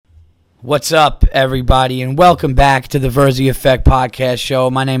What's up, everybody, and welcome back to the Verzi Effect Podcast Show.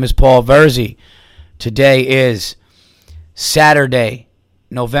 My name is Paul Verzi. Today is Saturday,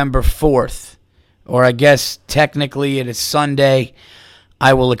 November 4th, or I guess technically it is Sunday.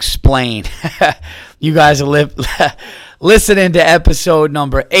 I will explain. You guys are listening to episode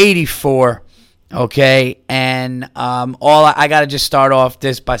number 84, okay? And I got to just start off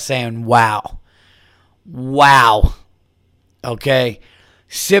this by saying, wow, okay?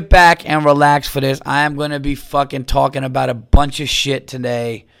 Sit back and relax for this. I am going to be fucking talking about a bunch of shit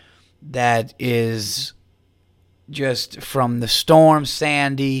today that is just from the storm,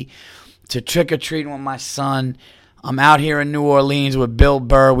 Sandy, to trick-or-treating with my son. I'm out here in New Orleans with Bill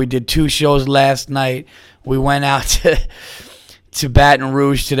Burr. We did 2 shows last night. We went out to Baton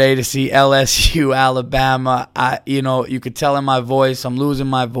Rouge today to see LSU, Alabama. You could tell in my voice, I'm losing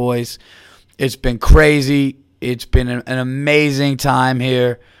my voice. It's been crazy. It's been an amazing time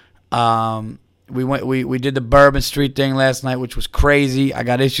here. We did the Bourbon Street thing last night, which was crazy. I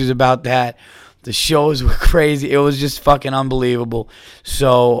got issues about that. The shows were crazy. It was just fucking unbelievable.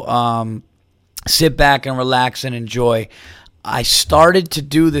 So sit back and relax and enjoy. I started to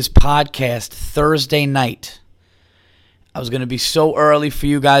do this podcast Thursday night. I was going to be so early for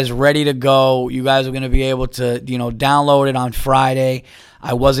you guys, ready to go. You guys are going to be able to, download it on Friday.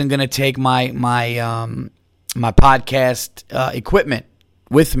 I wasn't going to take my podcast equipment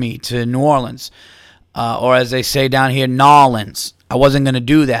with me to New Orleans, or as they say down here, Nolans. I wasn't going to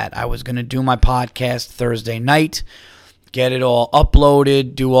do that. I was going to do my podcast Thursday night, get it all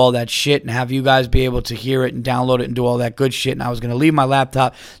uploaded, do all that shit, and have you guys be able to hear it and download it and do all that good shit. And I was going to leave my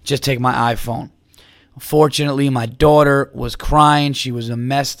laptop, just take my iPhone. Unfortunately, my daughter was crying. She was a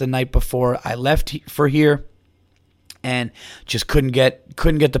mess the night before I left for here, and just couldn't get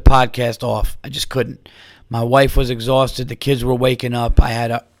the podcast off. I just couldn't. My wife was exhausted. The kids were waking up. I had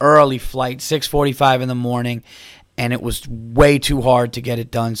an early flight, 6:45 in the morning, and it was way too hard to get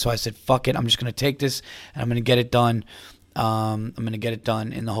it done. So I said, fuck it. I'm just going to take this, and I'm going to get it done. I'm going to get it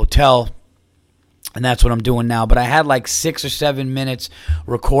done in the hotel, and that's what I'm doing now. But I had like 6 or 7 minutes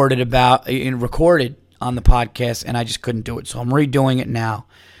recorded on the podcast, and I just couldn't do it. So I'm redoing it now.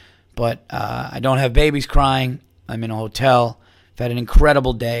 But I don't have babies crying. I'm in a hotel. I've had an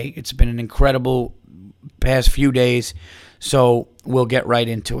incredible day. It's been an incredible past few days, so we'll get right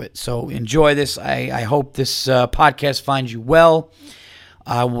into it. So enjoy this. I hope this podcast finds you well.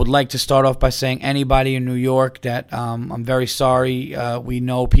 I would like to start off by saying anybody in New York that I'm very sorry. We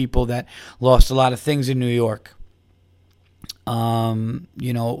know people that lost a lot of things in New York. It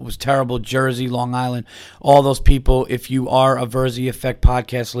was terrible. Jersey, Long Island, all those people. If you are a Verzi Effect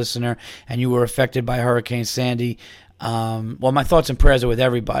podcast listener and you were affected by Hurricane Sandy, my thoughts and prayers are with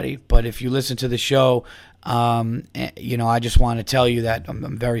everybody. But if you listen to the show, I just want to tell you that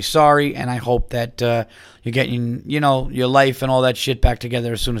I'm very sorry, and I hope that you're getting, your life and all that shit back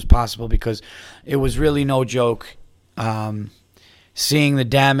together as soon as possible, because it was really no joke. Seeing the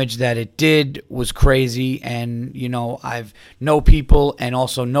damage that it did was crazy, and, I've know people and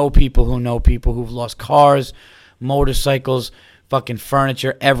also know people who've lost cars, motorcycles, fucking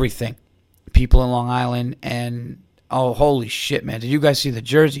furniture, everything. People in Long Island, and oh, holy shit, man. Did you guys see the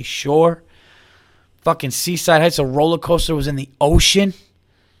Jersey Shore? Fucking Seaside Heights, a roller coaster was in the ocean.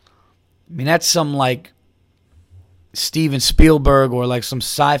 I mean, that's some, like, Steven Spielberg or, like, some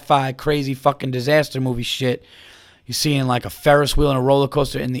sci-fi crazy fucking disaster movie shit. You're seeing, like, a Ferris wheel and a roller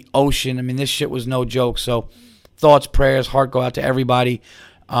coaster in the ocean. I mean, this shit was no joke. So, thoughts, prayers, heart go out to everybody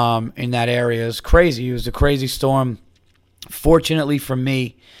in that area. It was crazy. It was a crazy storm. Fortunately for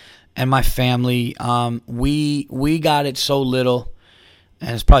me and my family, we got it so little, and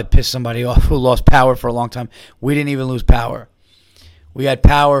it's probably pissed somebody off who lost power for a long time. We didn't even lose power. We had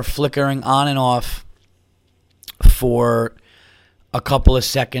power flickering on and off for a couple of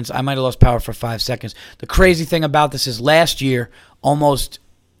seconds. I might have lost power for 5 seconds. The crazy thing about this is last year, almost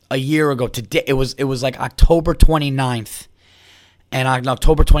a year ago today, it was like October 29th. And on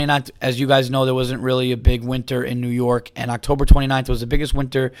October 29th, as you guys know, there wasn't really a big winter in New York. And October 29th was the biggest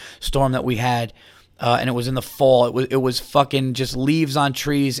winter storm that we had. And it was in the fall. It was fucking just leaves on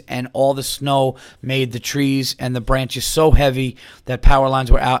trees, and all the snow made the trees and the branches so heavy that power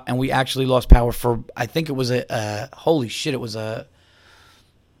lines were out, and we actually lost power for, I think it was holy shit, it was a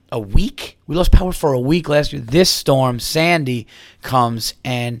week? We lost power for a week last year. This storm, Sandy, comes,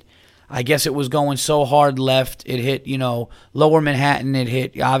 and I guess it was going so hard left. It hit, lower Manhattan. It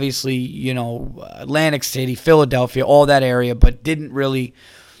hit, obviously, Atlantic City, Philadelphia, all that area, but didn't really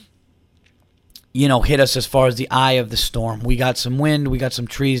hit us as far as the eye of the storm. We got some wind, we got some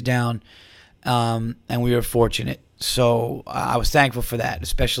trees down, and we were fortunate. So I was thankful for that,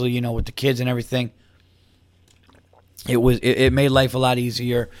 especially, with the kids and everything. It made life a lot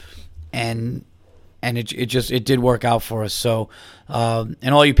easier, and it did work out for us. So,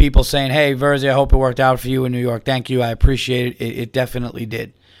 and all you people saying, "Hey, Verzi, I hope it worked out for you in New York." Thank you, I appreciate it. It definitely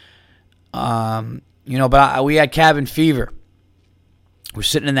did. But we had cabin fever. We're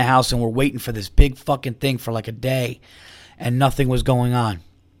sitting in the house and we're waiting for this big fucking thing for like a day, and nothing was going on.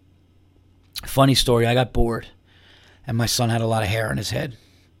 Funny story, I got bored, and my son had a lot of hair on his head.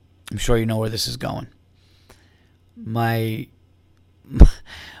 I'm sure you know where this is going. My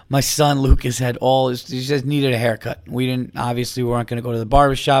son Lucas he just needed a haircut. We weren't going to go to the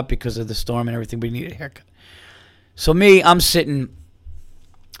barbershop because of the storm and everything, but he needed a haircut. So I'm sitting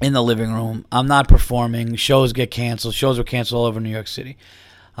in the living room. I'm not performing. Shows get canceled. Shows were canceled all over New York City.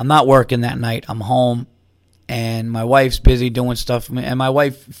 I'm not working that night. I'm home, and my wife's busy doing stuff. And my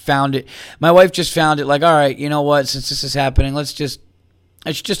wife found it. My wife just found it like, all right, you know what? Since this is happening, she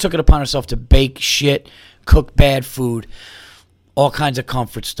just took it upon herself to bake shit, cook bad food, all kinds of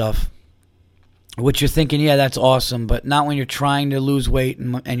comfort stuff. Which you're thinking, yeah, that's awesome, but not when you're trying to lose weight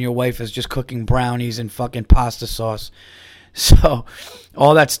and your wife is just cooking brownies and fucking pasta sauce. So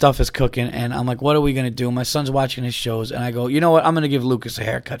all that stuff is cooking, and I'm like, what are we going to do? My son's watching his shows, and I go, you know what? I'm going to give Lucas a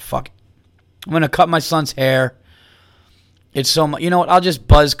haircut. Fuck it. I'm going to cut my son's hair. It's so much. You know what? I'll just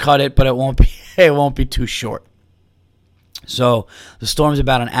buzz cut it, but it won't be too short. So the storm's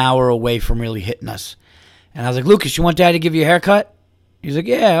about an hour away from really hitting us. And I was like, Lucas, you want Dad to give you a haircut? He's like,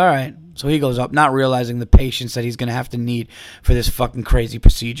 yeah, all right. So he goes up, not realizing the patience that he's going to have to need for this fucking crazy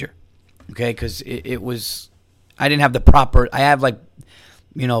procedure. Okay, because it was... I didn't have the proper... I have,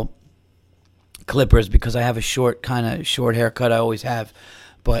 clippers because I have a short haircut. I always have.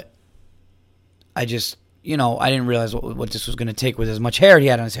 But I just, I didn't realize what this was going to take with as much hair he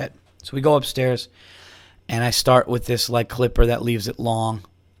had on his head. So we go upstairs, and I start with this, clipper that leaves it long.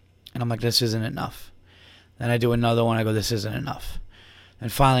 And I'm like, this isn't enough. Then I do another one. I go, this isn't enough.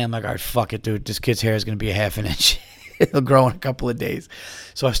 And finally, I'm like, all right, fuck it, dude. This kid's hair is going to be a half an inch. It'll grow in a couple of days.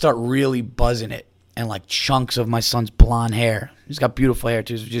 So I start really buzzing it. And chunks of my son's blonde hair. He's got beautiful hair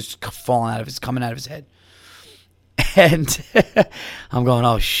too. It's just coming out of his head. And I'm going,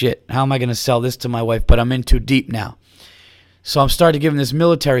 oh shit, how am I going to sell this to my wife? But I'm in too deep now. So I'm starting to give him this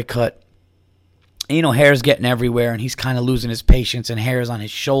military cut. And, hair's getting everywhere, and he's kind of losing his patience, and hair's on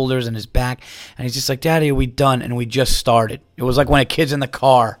his shoulders and his back. And he's just like, Daddy, are we done? And we just started. It was like when a kid's in the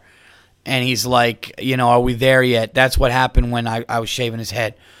car, and he's like, are we there yet? That's what happened when I was shaving his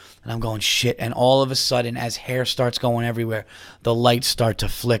head. And I'm going, shit. And all of a sudden, as hair starts going everywhere, the lights start to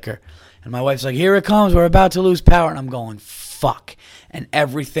flicker. And my wife's like, here it comes. We're about to lose power. And I'm going, fuck. And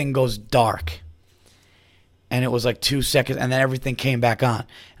everything goes dark. And it was 2 seconds. And then everything came back on. And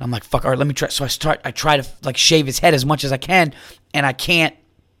I'm like, fuck, all right, let me try. So I try to shave his head as much as I can. And I can't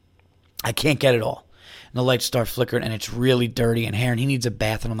get it all. And the lights start flickering. And it's really dirty and hair. And he needs a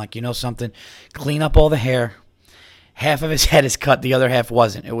bath. And I'm like, you know something? Clean up all the hair. Half of his head is cut, the other half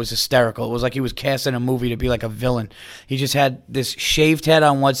wasn't. It was hysterical. It was like he was cast in a movie to be like a villain. He just had this shaved head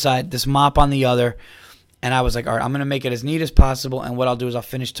on one side, this mop on the other, and I was like, all right, I'm going to make it as neat as possible, and what I'll do is I'll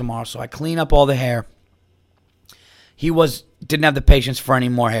finish tomorrow. So I clean up all the hair. He didn't have the patience for any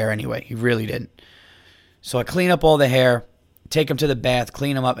more hair anyway. He really didn't. So I clean up all the hair, take him to the bath,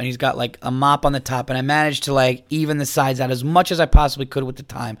 clean him up, and he's got a mop on the top, and I managed to even the sides out as much as I possibly could with the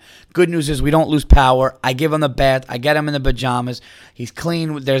time. Good news is we don't lose power. I give him the bath. I get him in the pajamas. He's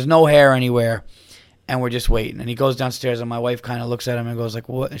clean. There's no hair anywhere, and we're just waiting. And he goes downstairs, and my wife kind of looks at him and goes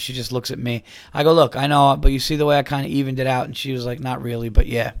what? And she just looks at me. I go, look, I know, but you see the way I kind of evened it out? And she was like, not really, but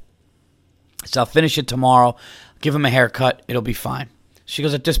yeah. So I'll finish it tomorrow, give him a haircut. It'll be fine. She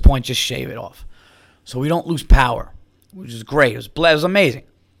goes, at this point, just shave it off. So we don't lose power, which is great. It was amazing.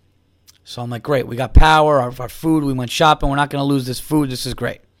 So I'm like, great. We got power, our food. We went shopping. We're not going to lose this food. This is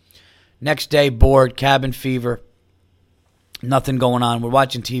great. Next day, bored, cabin fever, nothing going on. We're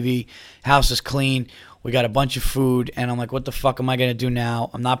watching TV. House is clean. We got a bunch of food. And I'm like, what the fuck am I going to do now?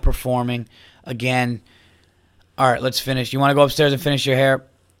 I'm not performing again. All right, let's finish. You want to go upstairs and finish your hair?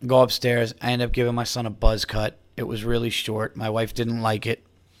 Go upstairs. I end up giving my son a buzz cut. It was really short. My wife didn't like it.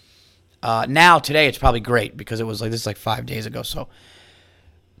 Now, today, it's probably great because it was this is 5 days ago, so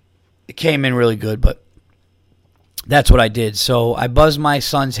it came in really good, but that's what I did. So I buzzed my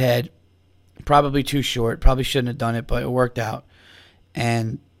son's head, probably too short, probably shouldn't have done it, but it worked out,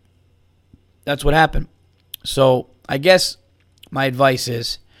 and that's what happened. So I guess my advice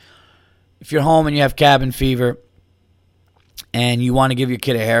is, if you're home and you have cabin fever and you want to give your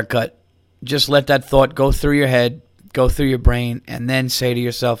kid a haircut, just let that thought go through your head, go through your brain, and then say to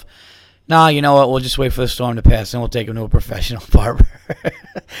yourself, No, you know what? We'll just wait for the storm to pass and we'll take him to a professional barber.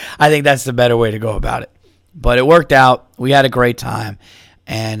 I think that's the better way to go about it. But it worked out. We had a great time.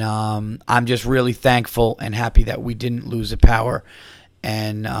 And I'm just really thankful and happy that we didn't lose the power.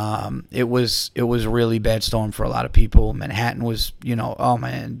 And it was a really bad storm for a lot of people. Manhattan was, oh,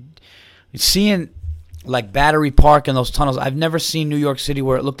 man. Seeing, like, Battery Park and those tunnels, I've never seen New York City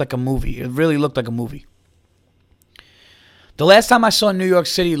where it looked like a movie. It really looked like a movie. The last time I saw New York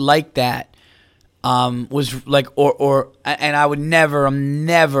City like that was like, and I would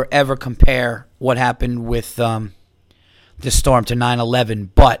never, ever compare what happened with this storm to 9/11.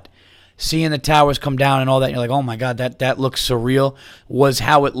 But seeing the towers come down and all that, and you're like, oh my God, that looks surreal, was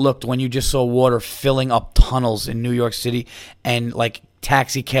how it looked when you just saw water filling up tunnels in New York City and like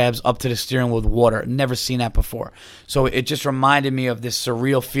taxi cabs up to the steering wheel with water. Never seen that before. So it just reminded me of this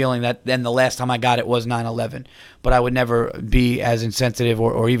surreal feeling that then the last time I got it was 9/11. But I would never be as insensitive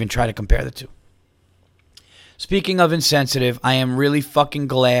or even try to compare the two. Speaking of insensitive, I am really fucking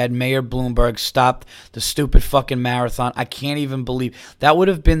glad Mayor Bloomberg stopped the stupid fucking marathon. I can't even believe that would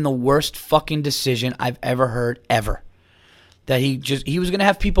have been the worst fucking decision I've ever heard, ever. That he was going to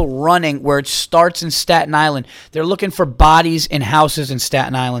have people running where it starts in Staten Island. They're looking for bodies in houses in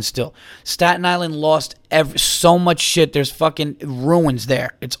Staten Island still. Staten Island lost so much shit. There's fucking ruins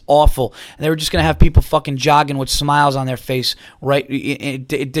there. It's awful. And they were just going to have people fucking jogging with smiles on their face. Right? It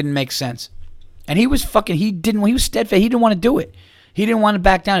didn't make sense. And he was steadfast. He didn't want to do it. He didn't want to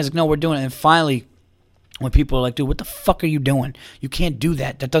back down. He's like, no, we're doing it. And finally, when people are like, dude, what the fuck are you doing? You can't do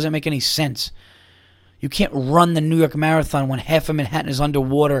that. That doesn't make any sense. You can't run the New York Marathon when half of Manhattan is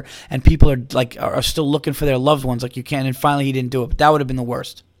underwater and people are still looking for their loved ones like you can. And finally, he didn't do it. But that would have been the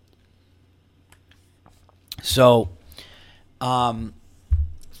worst. So, the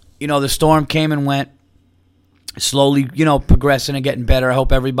storm came and went. Slowly, progressing and getting better. I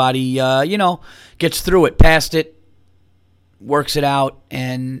hope everybody, gets through it, past it, works it out,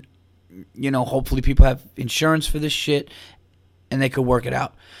 and, hopefully people have insurance for this shit and they could work it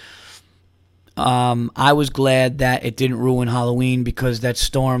out. I was glad that it didn't ruin Halloween because that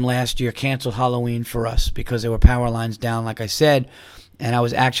storm last year canceled Halloween for us because there were power lines down, like I said, and I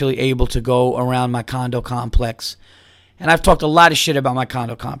was actually able to go around my condo complex. And I've talked a lot of shit about my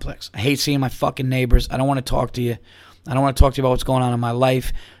condo complex. I hate seeing my fucking neighbors. I don't want to talk to you. I don't want to talk to you about what's going on in my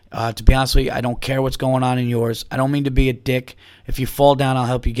life. To be honest with you, I don't care what's going on in yours. I don't mean to be a dick. If you fall down, I'll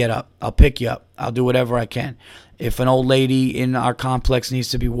help you get up. I'll pick you up. I'll do whatever I can. If an old lady in our complex needs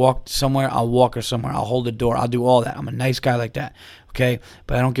to be walked somewhere, I'll walk her somewhere. I'll hold the door. I'll do all that. I'm a nice guy like that. Okay?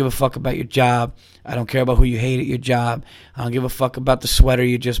 But I don't give a fuck about your job. I don't care about who you hate at your job. I don't give a fuck about the sweater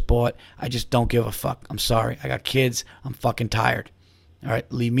you just bought. I just don't give a fuck. I'm sorry. I got kids. I'm fucking tired. All right?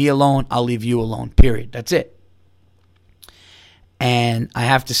 Leave me alone. I'll leave you alone. Period. That's it. And I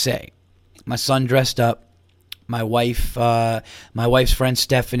have to say, my son dressed up. My wife's friend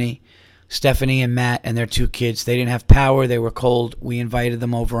Stephanie and Matt and their two kids, they didn't have power. They were cold. We invited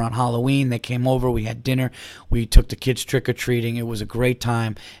them over on Halloween. They came over. We had dinner. We took the kids trick-or-treating. It was a great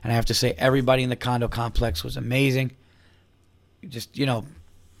time. And I have to say, everybody in the condo complex was amazing. Just,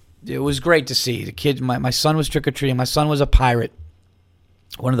 it was great to see. The kids, my son was trick-or-treating. My son was a pirate.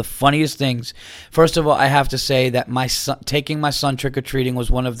 One of the funniest things. First of all, I have to say that taking my son trick-or-treating was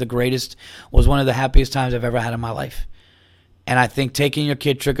one of the happiest times I've ever had in my life. And I think taking your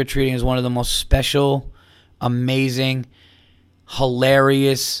kid trick-or-treating is one of the most special, amazing,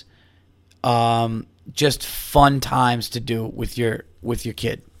 hilarious, just fun times to do with your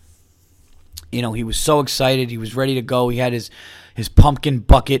kid. He was so excited. He was ready to go. He had his pumpkin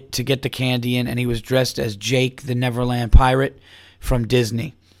bucket to get the candy in, and he was dressed as Jake, the Neverland pirate from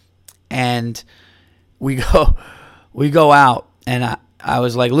Disney. And we go out, and I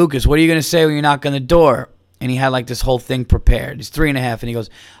was like, Lucas, what are you going to say when you knock on the door? And he had like this whole thing prepared. He's 3.5, and he goes,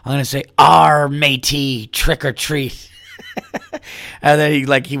 I'm going to say, "Our matey, trick or treat." And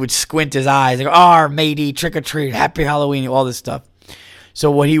then he would squint his eyes, like, "Our matey, trick or treat, happy Halloween," all this stuff. So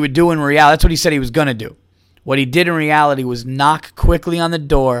what he would do in reality, that's what he said he was going to do. What he did in reality was knock quickly on the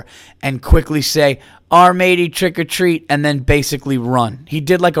door and quickly say, "Our matey, trick or treat," and then basically run. He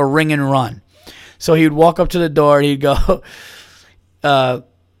did like a ring and run. So he would walk up to the door, and he'd go,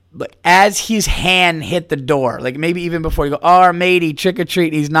 but as his hand hit the door, like maybe even before, you go, "Our matey, trick or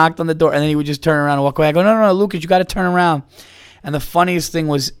treat," he's knocked on the door, and then he would just turn around and walk away. I go, no, Lucas, you got to turn around. And the funniest thing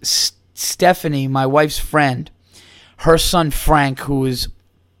was Stephanie, my wife's friend, her son Frank, who is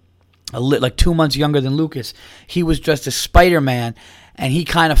like 2 months younger than Lucas, he was dressed as Spider-Man, and he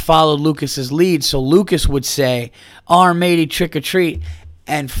kind of followed Lucas's lead. So Lucas would say, "Our matey, trick or treat,"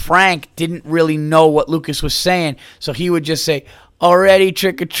 and Frank didn't really know what Lucas was saying, so he would just say, "Already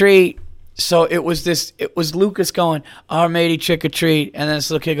trick or treat," So it was Lucas going, "Our matey trick or treat," and then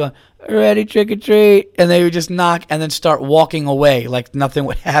this little kid going, "Ready, trick or treat," and they would just knock and then start walking away like nothing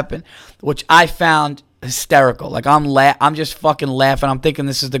would happen, which I found hysterical. Like I'm just fucking laughing. I'm thinking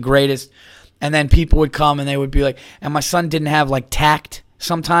this is the greatest, and then people would come and they would be like, and my son didn't have like tact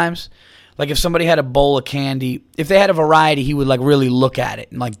sometimes. Like if somebody had a bowl of candy, if they had a variety, he would like really look at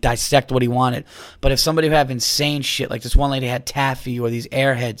it and like dissect what he wanted. But if somebody would have insane shit, like this one lady had taffy or these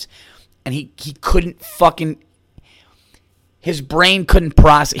Airheads, and he couldn't fucking, his brain couldn't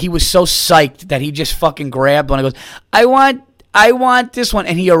process. He was so psyched that he just fucking grabbed one and goes, I want this one.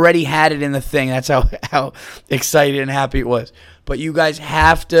 And he already had it in the thing. That's how excited and happy it was. But you guys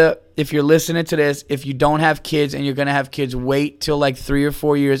have to, if you're listening to this, if you don't have kids and you're going to have kids, wait till like 3 or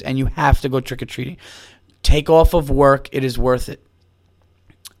 4 years and you have to go trick-or-treating. Take off of work. It is worth it.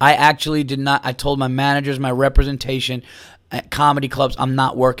 I actually did not, I told my managers, my representation at comedy clubs, I'm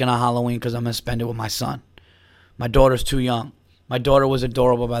not working on Halloween because I'm going to spend it with my son. My daughter's too young. My daughter was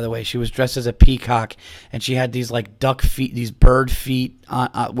adorable, by the way. She was dressed as a peacock, and she had these like duck feet, these bird feet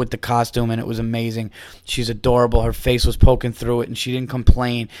with the costume, and it was amazing. She's adorable. Her face was poking through it, and she didn't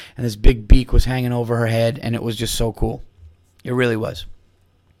complain, and this big beak was hanging over her head, and it was just so cool. It really was.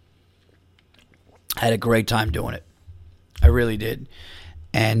 I had a great time doing it. I really did.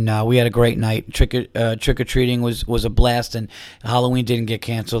 And we had a great night. Trick-or-treating was a blast, and Halloween didn't get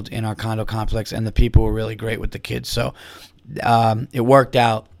canceled in our condo complex, and the people were really great with the kids. So it worked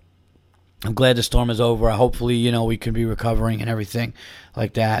out. I'm glad the storm is over. Hopefully, we can be recovering and everything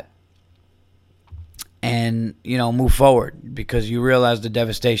like that. And, move forward, because you realize the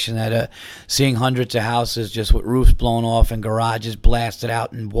devastation that seeing hundreds of houses just with roofs blown off and garages blasted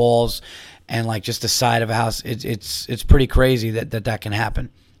out and walls and like just the side of a house, it's pretty crazy that can happen.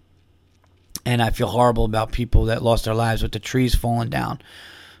 And I feel horrible about people that lost their lives with the trees falling down,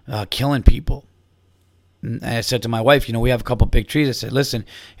 killing people. And I said to my wife, we have a couple big trees. I said, listen,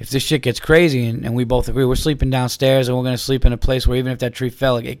 if this shit gets crazy, and we both agree, we're sleeping downstairs and we're going to sleep in a place where even if that tree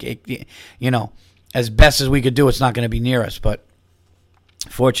fell, as best as we could do, it's not going to be near us. But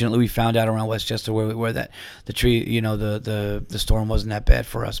fortunately, we found out around Westchester where we were that the tree, the storm wasn't that bad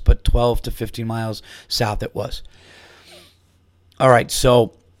for us. But 12 to 15 miles south it was. All right,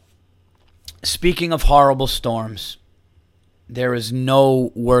 so speaking of horrible storms, there is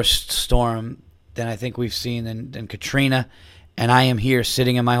no worse storm than I think we've seen than Katrina. And I am here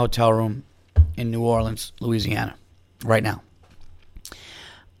sitting in my hotel room in New Orleans, Louisiana, right now.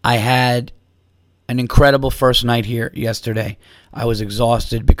 I had an incredible first night here yesterday. I was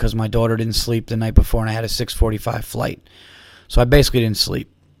exhausted because my daughter didn't sleep the night before and I had a 6:45 flight. So I basically didn't sleep.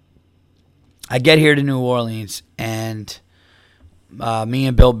 I get here to New Orleans and me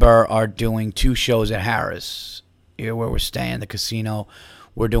and Bill Burr are doing 2 shows at Harrah's, here where we're staying, the casino.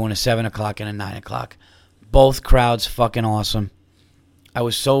 We're doing a 7 o'clock and a 9 o'clock. Both crowds fucking awesome. I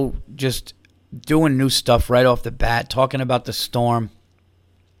was so just doing new stuff right off the bat, talking about the storm.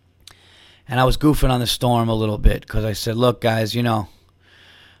 And I was goofing on the storm a little bit because I said, look, guys, I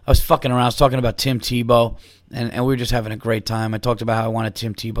was fucking around. I was talking about Tim Tebow, and we were just having a great time. I talked about how I wanted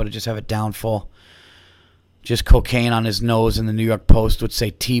Tim Tebow to just have a downfall. Just cocaine on his nose, and the New York Post would say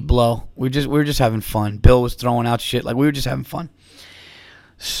T-blow. We were just having fun. Bill was throwing out shit. Like, we were just having fun.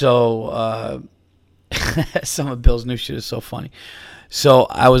 So, some of Bill's new shit is so funny. So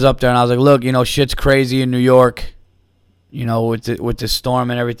I was up there and I was like, look, shit's crazy in New York, with the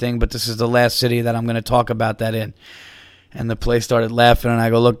storm and everything, but this is the last city that I'm going to talk about that in. And the place started laughing, and I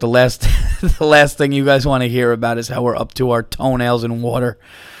go, look, the last thing you guys want to hear about is how we're up to our toenails in water.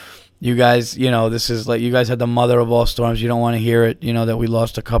 You guys, this is like, you guys had the mother of all storms. You don't want to hear it, that we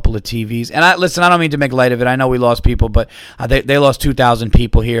lost a couple of TVs. And I don't mean to make light of it. I know we lost people, but they lost 2,000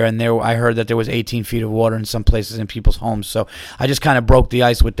 people here. And I heard that there was 18 feet of water in some places in people's homes. So I just kind of broke the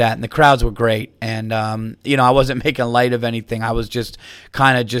ice with that. And the crowds were great. And, I wasn't making light of anything. I was just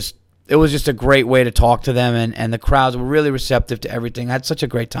it was just a great way to talk to them. And the crowds were really receptive to everything. I had such a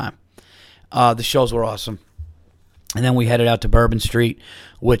great time. The shows were awesome. And then we headed out to Bourbon Street,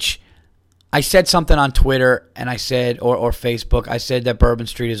 which I said something on Twitter, and I said, or Facebook, I said that Bourbon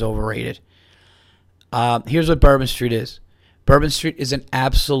Street is overrated. Here's what Bourbon Street is. Bourbon Street is an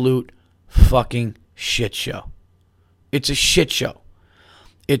absolute fucking shit show. It's a shit show.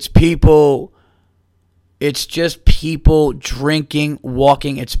 It's just people drinking,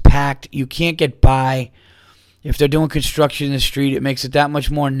 walking. It's packed. You can't get by. If they're doing construction in the street, it makes it that much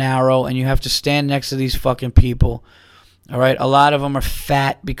more narrow, and you have to stand next to these fucking people. All right, a lot of them are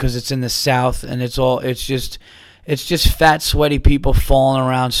fat because it's in the South, and it's just fat, sweaty people falling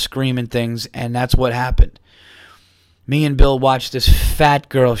around screaming things, and that's what happened. Me and Bill watched this fat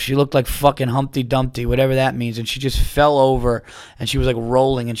girl. She looked like fucking Humpty Dumpty, whatever that means. And she just fell over and she was like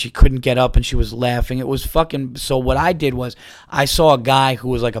rolling and she couldn't get up and she was laughing. It was fucking. So what I did was I saw a guy who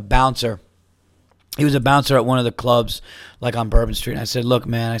was like a bouncer. He was a bouncer at one of the clubs, like on Bourbon Street. And I said, look,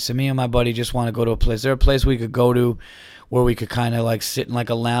 man, I said, me and my buddy just want to go to a place. Is there a place we could go to where we could kind of like sit in like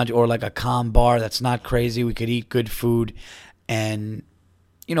a lounge or like a calm bar that's not crazy? We could eat good food and,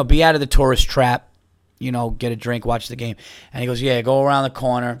 you know, be out of the tourist trap. You know, get a drink, watch the game. And he goes, yeah, go around the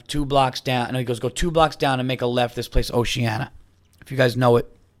corner, 2 blocks down. And he goes, go 2 blocks down and make a left. This place, Oceana. If you guys know it,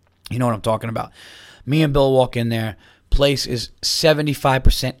 you know what I'm talking about. Me and Bill walk in there. Place is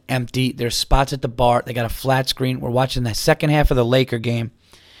 75% empty. There's spots at the bar. They got a flat screen. We're watching the second half of the Laker game.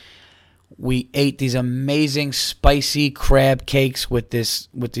 We ate these amazing spicy crab cakes with these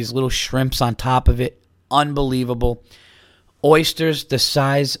little shrimps on top of it. Unbelievable. Oysters the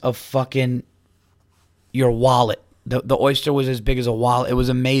size of fucking your wallet. The oyster was as big as a wallet. It was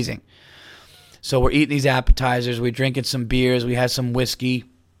amazing. So we're eating these appetizers. We're drinking some beers. We had some whiskey.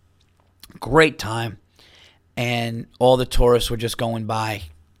 Great time. And all the tourists were just going by.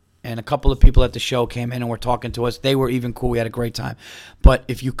 And a couple of people at the show came in and were talking to us. They were even cool. We had a great time. But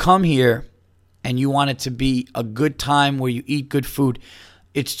if you come here and you want it to be a good time where you eat good food,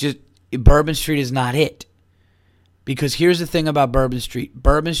 it's just Bourbon Street is not it. Because here's the thing about Bourbon Street.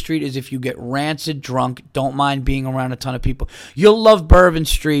 Bourbon Street is if you get rancid drunk, don't mind being around a ton of people. You'll love Bourbon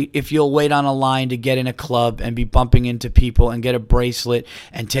Street if you'll wait on a line to get in a club and be bumping into people and get a bracelet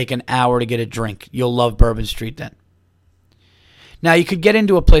and take an hour to get a drink. You'll love Bourbon Street then. Now, you could get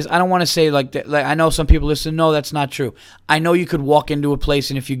into a place. I don't want to say like that. Like, I know some people listen. No, that's not true. I know you could walk into a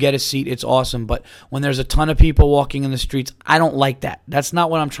place and if you get a seat, it's awesome. But when there's a ton of people walking in the streets, I don't like that. That's not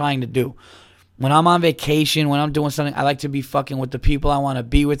what I'm trying to do. When I'm on vacation, when I'm doing something, I like to be fucking with the people I want to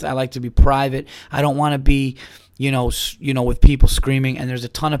be with. I like to be private. I don't want to be, you know, with people screaming. And there's a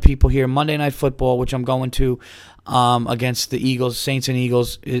ton of people here. Monday Night Football, which I'm going to against the Eagles, Saints and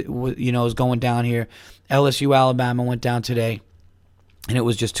Eagles, is going down here. LSU, Alabama went down today, and it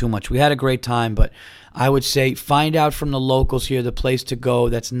was just too much. We had a great time, but I would say find out from the locals here the place to go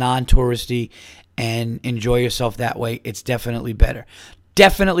that's non-touristy and enjoy yourself that way. It's definitely better.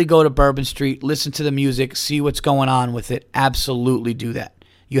 Definitely go to Bourbon Street, listen to the music, see what's going on with it. Absolutely do that.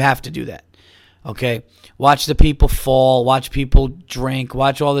 You have to do that. Okay? Watch the people fall, watch people drink,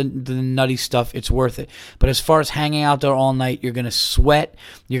 watch all the nutty stuff. It's worth it. But as far as hanging out there all night, you're going to sweat.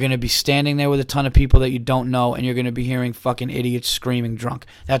 You're going to be standing there with a ton of people that you don't know, and you're going to be hearing fucking idiots screaming drunk.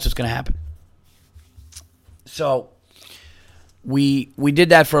 That's what's going to happen. So we did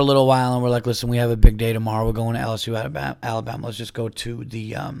that for a little while, and we're like, listen, we have a big day tomorrow. We're going to LSU, Alabama. Let's just go to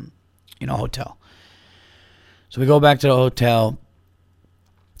the hotel. So we go back to the hotel,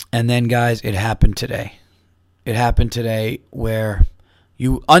 and then, guys, it happened today. It happened today where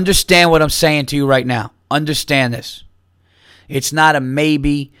you understand what I'm saying to you right now. Understand this. It's not a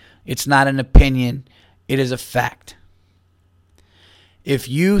maybe. It's not an opinion. It is a fact. If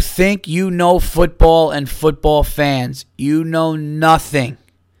you think you know football and football fans, you know nothing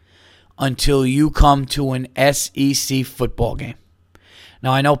until you come to an SEC football game.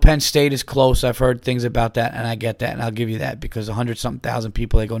 Now, I know Penn State is close. I've heard things about that, and I get that, and I'll give you that because 100-something thousand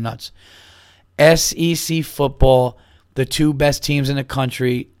people, they go nuts. SEC football, the 2 best teams in the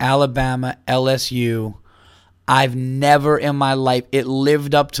country, Alabama, LSU. I've never in my life, it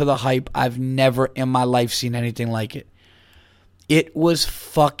lived up to the hype. I've never in my life seen anything like it. It was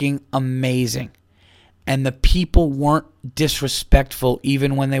fucking amazing. And the people weren't disrespectful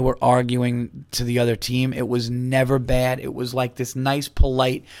even when they were arguing to the other team. It was never bad. It was like this nice,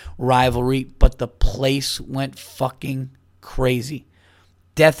 polite rivalry, but the place went fucking crazy.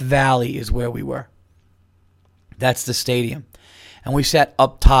 Death Valley is where we were. That's the stadium. And we sat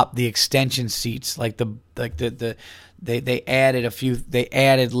up top, the extension seats, they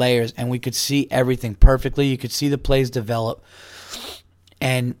added layers, and we could see everything perfectly. You could see the plays develop.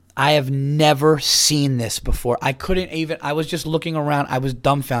 And I have never seen this before. I was just looking around. I was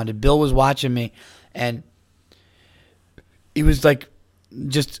dumbfounded. Bill was watching me, and he was like,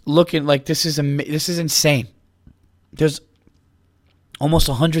 just looking like, this is insane. There's almost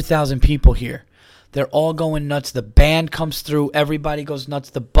 100,000 people here. They're all going nuts. The band comes through. Everybody goes nuts.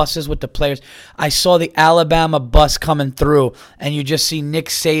 The buses with the players. I saw the Alabama bus coming through, and you just see Nick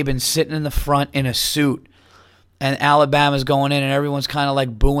Saban sitting in the front in a suit. And Alabama's going in, and everyone's kind of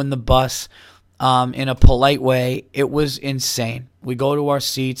like booing the bus in a polite way. It was insane. We go to our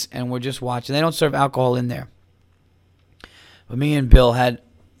seats, and we're just watching. They don't serve alcohol in there. But me and Bill had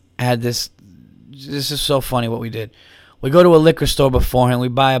this. This is so funny what we did. We go to a liquor store beforehand. We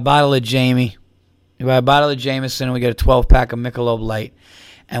buy a bottle of Jamie. We buy a bottle of Jameson and we get a 12-pack of Michelob Light.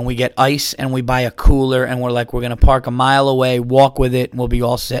 And we get ice and we buy a cooler and we're like, we're going to park a mile away, walk with it, and we'll be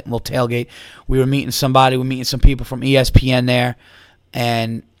all set and we'll tailgate. We were meeting some people from ESPN there,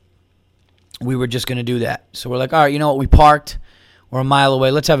 and we were just going to do that. So we're like, all right, you know what? We parked. We're a mile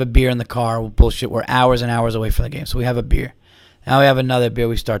away. Let's have a beer in the car. Bullshit. We're hours and hours away from the game. So we have a beer. Now we have another beer.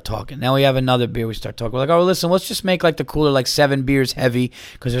 We start talking. Now we have another beer. We start talking. We're like, oh, listen, let's just make like the cooler like 7 beers heavy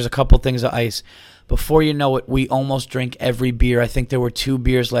because there's a couple things of ice. Before you know it, we almost drink every beer. I think there were 2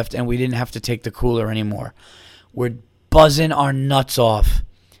 beers left, and we didn't have to take the cooler anymore. We're buzzing our nuts off,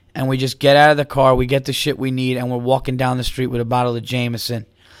 and we just get out of the car. We get the shit we need, and we're walking down the street with a bottle of Jameson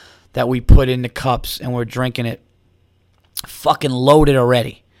that we put in the cups, and we're drinking it. Fucking loaded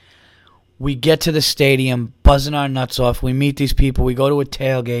already. We get to the stadium, buzzing our nuts off. We meet these people. We go to a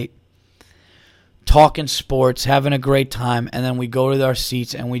tailgate. Talking sports, having a great time, and then we go to our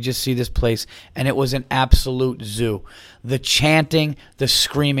seats and we just see this place, and it was an absolute zoo. The chanting, the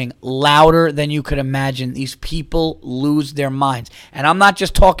screaming, louder than you could imagine. These people lose their minds. And I'm not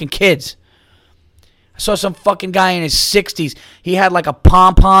just talking kids. I saw some fucking guy in his 60s. He had like a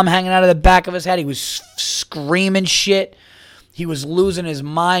pom-pom hanging out of the back of his head. He was screaming shit. He was losing his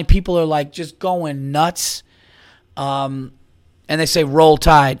mind. People are like just going nuts. And they say, roll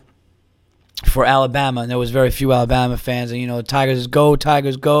Tide. For Alabama, and there was very few Alabama fans, and you know, Tigers go,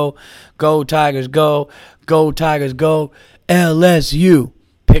 Tigers go, go Tigers go, go Tigers go, LSU.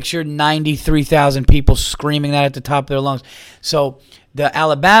 Picture 93,000 people screaming that at the top of their lungs. So the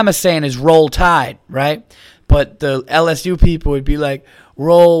Alabama saying is roll Tide, right? But the LSU people would be like,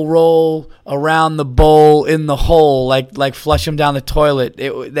 roll, roll around the bowl in the hole, like flush them down the toilet.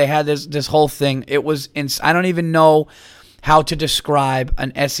 They had this whole thing. It was, I don't even know how to describe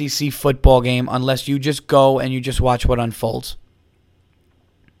an SEC football game unless you just go and you just watch what unfolds.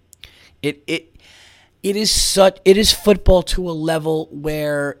 It is football to a level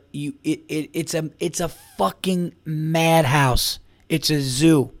where it's a fucking madhouse. It's a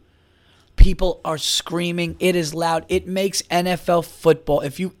zoo. People are screaming. It is loud. It makes NFL football.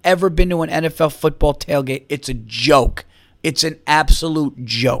 If you've ever been to an NFL football tailgate, it's a joke. It's an absolute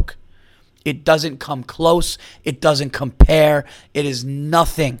joke. It doesn't come close. It doesn't compare. It is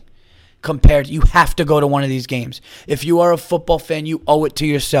nothing compared. You have to go to one of these games. If you are a football fan, you owe it to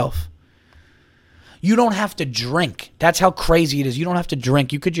yourself. You don't have to drink. That's how crazy it is. You don't have to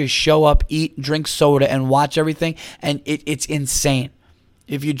drink. You could just show up, eat, drink soda, and watch everything, and it's insane.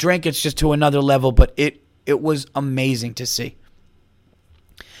 If you drink, it's just to another level, but it was amazing to see.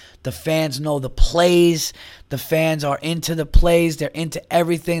 The fans know the plays. The fans are into the plays. They're into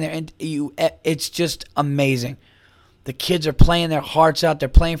everything. They're into you. It's just amazing. The kids are playing their hearts out. They're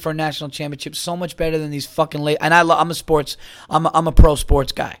playing for a national championship. So much better than these fucking late. And I'm a pro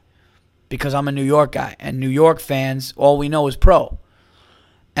sports guy because I'm a New York guy. And New York fans, all we know is pro.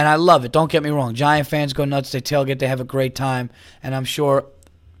 And I love it. Don't get me wrong. Giant fans go nuts. They tailgate. They have a great time. And I'm sure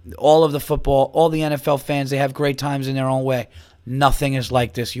all of the football, all the NFL fans, they have great times in their own way. Nothing is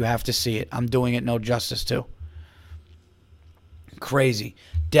like this. You have to see it. I'm doing it no justice to. Crazy.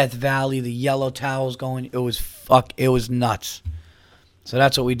 Death Valley, the yellow towels going. It was nuts. So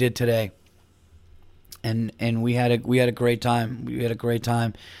that's what we did today. And we had a great time. We had a great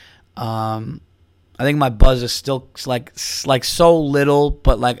time. I think my buzz is still like so little,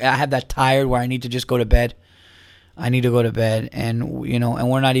 but like I have that tired where I need to just go to bed. I need to go to bed, and you know,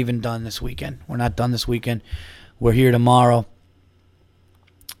 and we're not even done this weekend. We're not done this weekend. We're here tomorrow.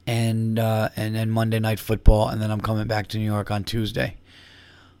 And then Monday Night Football, and then I'm coming back to New York on Tuesday,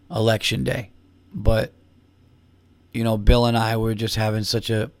 Election Day. But you know, Bill and I were just having such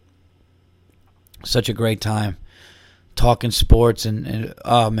a great time talking sports and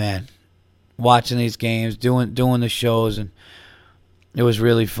oh man, watching these games, doing the shows, and it was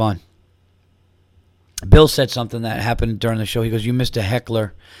really fun. Bill said something that happened during the show. He goes, "You missed a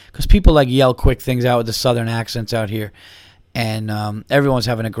heckler," because people like yell quick things out with the southern accents out here. And everyone's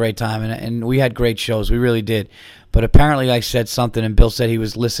having a great time, and we had great shows. We really did. But apparently I said something, and Bill said he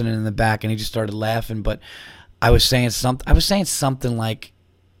was listening in the back, and he just started laughing. But I was saying something like,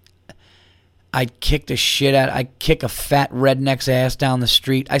 I'd kick a fat redneck's ass down the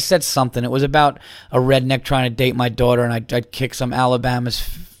street. I said something. It was about a redneck trying to date my daughter, and I'd kick some Alabama's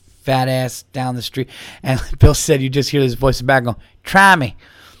fat ass down the street. And Bill said, you just hear this voice in the back going, try me.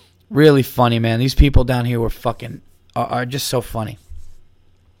 Really funny, man. These people down here are just so funny.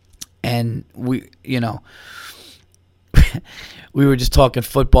 And we were just talking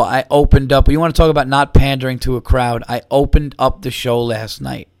football. I opened up. You want to talk about not pandering to a crowd? I opened up the show last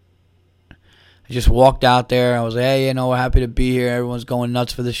night. I I just walked out there. I was like, hey, we're happy to be here. Everyone's going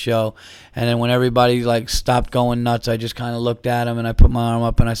nuts for the show. And then when everybody stopped going nuts, I just kind of looked at them and I put my arm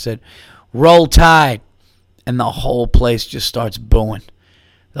up and I said, "Roll Tide." And the whole place just starts booing.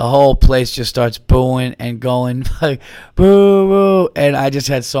 The whole place just starts booing and going like, boo, boo. And I just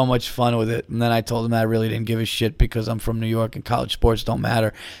had so much fun with it. And then I told them that I really didn't give a shit because I'm from New York and college sports don't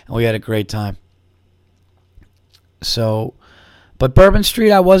matter. And we had a great time. So, but Bourbon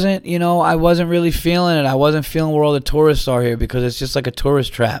Street, I wasn't really feeling it. I wasn't feeling where all the tourists are here because it's just like a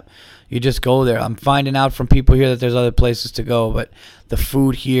tourist trap. You just go there. I'm finding out from people here that there's other places to go, but the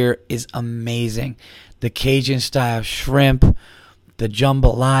food here is amazing. The Cajun style shrimp, the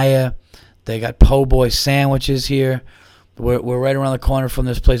jambalaya. They got po' boy sandwiches here. We're right around the corner from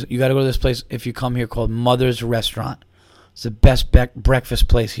this place. You got to go to this place if you come here called Mother's Restaurant. It's the best breakfast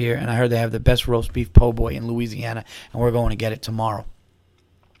place here, and I heard they have the best roast beef po' boy in Louisiana, and we're going to get it tomorrow.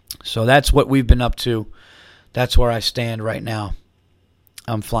 So that's what we've been up to. That's where I stand right now.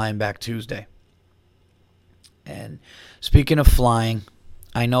 I'm flying back Tuesday. And speaking of flying,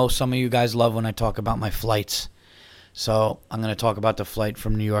 I know some of you guys love when I talk about my flights. So I'm going to talk about the flight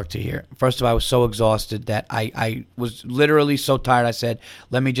from New York to here. First of all, I was so exhausted that I was literally so tired. I said,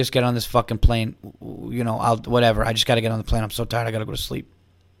 let me just get on this fucking plane. Whatever. I just got to get on the plane. I'm so tired. I got to go to sleep.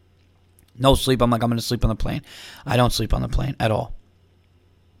 No sleep. I'm going to sleep on the plane. I don't sleep on the plane at all.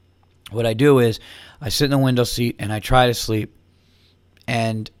 What I do is I sit in the window seat and I try to sleep.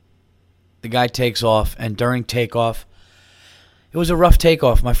 And the guy takes off. And during takeoff, it was a rough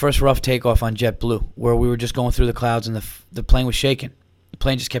takeoff, my first rough takeoff on JetBlue, where we were just going through the clouds and the plane was shaking. The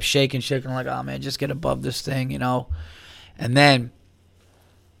plane just kept shaking. I'm like, oh, man, just get above this thing, And then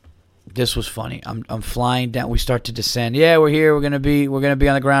this was funny. I'm flying down. We start to descend. Yeah, we're here. We're gonna be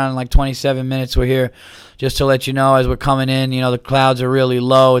on the ground in like 27 minutes. We're here. Just to let you know, as we're coming in, the clouds are really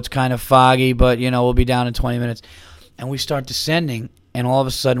low. It's kind of foggy, but we'll be down in 20 minutes. And we start descending, and all of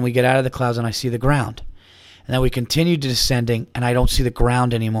a sudden we get out of the clouds and I see the ground. And then we continue descending, and I don't see the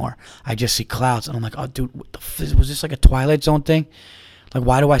ground anymore. I just see clouds. And I'm like, oh, dude, was this like a Twilight Zone thing? Like,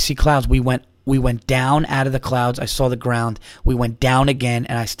 why do I see clouds? We went down out of the clouds. I saw the ground. We went down again,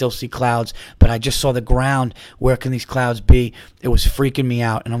 and I still see clouds. But I just saw the ground. Where can these clouds be? It was freaking me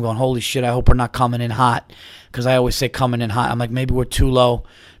out. And I'm going, holy shit, I hope we're not coming in hot. Because I always say coming in hot. I'm like, maybe we're too low.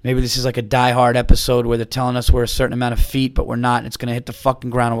 Maybe this is like a Die Hard episode where they're telling us we're a certain amount of feet, but we're not. And it's going to hit the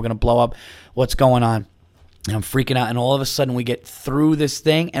fucking ground, and we're going to blow up. What's going on? And I'm freaking out, and all of a sudden we get through this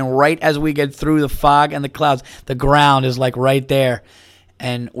thing, and right as we get through the fog and the clouds, the ground is like right there,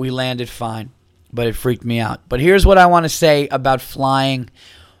 and we landed fine, but it freaked me out. But here's what I want to say about flying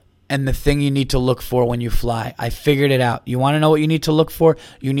and the thing you need to look for when you fly. I figured it out. You want to know what you need to look for?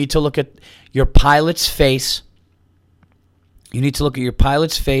 You need to look at your pilot's face. You need to look at your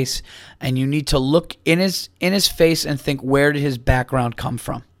pilot's face, and you need to look in his face and think, where did his background come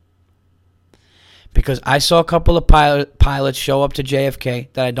from? Because I saw a couple of pilots show up to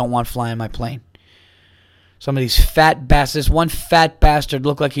JFK that I don't want flying my plane. Some of these fat bastards. One fat bastard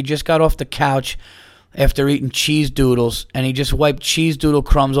looked like he just got off the couch after eating cheese doodles, and he just wiped cheese doodle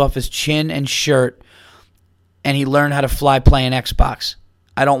crumbs off his chin and shirt, and he learned how to fly playing Xbox.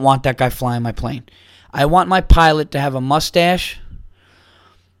 I don't want that guy flying my plane. I want my pilot to have a mustache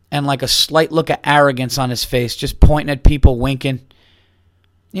and like a slight look of arrogance on his face, just pointing at people, winking.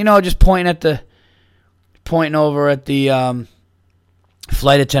 Just pointing over at the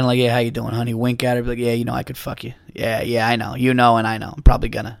flight attendant like, yeah, how you doing, honey? Wink at her, be like, yeah, I could fuck you. Yeah, I know. And I know. I'm probably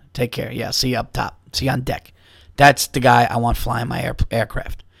going to take care. Yeah, see you up top. See you on deck. That's the guy I want flying my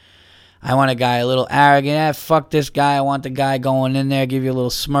aircraft. I want a guy a little arrogant. Fuck this guy. I want the guy going in there, give you a little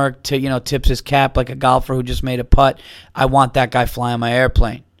smirk, tips his cap like a golfer who just made a putt. I want that guy flying my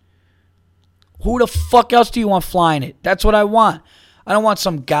airplane. Who the fuck else do you want flying it? That's what I want. I don't want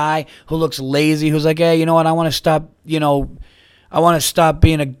some guy who looks lazy, who's like, hey, you know what, I want to stop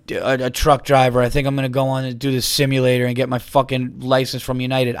being a truck driver. I think I'm going to go on and do this simulator and get my fucking license from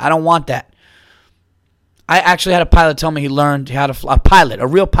United. I don't want that. I actually had a pilot tell me he learned how to fly. A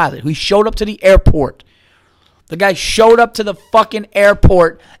real pilot, who showed up to the airport. The guy showed up to the fucking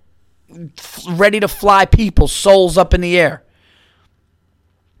airport ready to fly people, souls up in the air.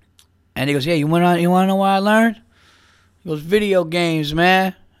 And he goes, yeah, you want to know what I learned? He goes, video games,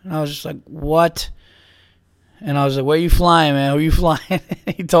 man. And I was just like, what? And I was like, where you flying, man? Who you flying?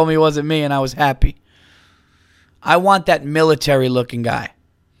 He told me it wasn't me, and I was happy. I want that military-looking guy.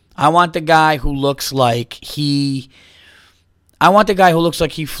 I want the guy who looks like he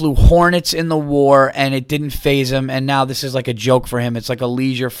flew Hornets in the war, and it didn't faze him, and now this is like a joke for him. It's like a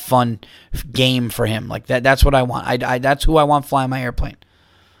leisure, fun game for him. Like that. That's what I want. That's who I want flying my airplane.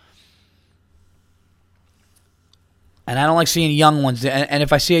 And I don't like seeing young ones. And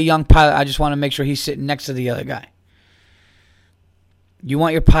if I see a young pilot, I just want to make sure he's sitting next to the other guy. You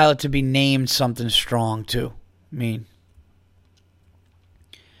want your pilot to be named something strong, too. I mean,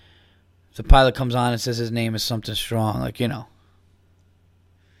 if the pilot comes on and says his name is something strong, like,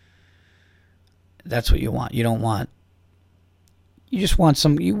 that's what you want. You don't want... You just want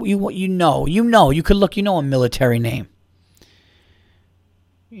some... You could look, a military name.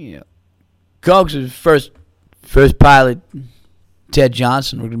 Cogs' first pilot, Ted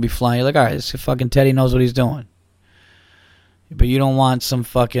Johnson. We're going to be flying. You're like, all right, this fucking Teddy knows what he's doing. But you don't want some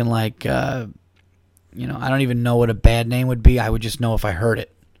fucking, like, I don't even know what a bad name would be. I would just know if I heard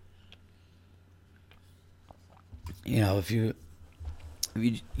it. If you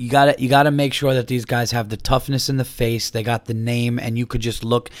gotta make sure that these guys have the toughness in the face. They got the name, and you could just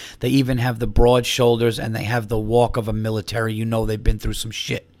look. They even have the broad shoulders, and they have the walk of a military. They've been through some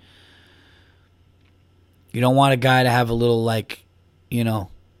shit. You don't want a guy to have a little, like,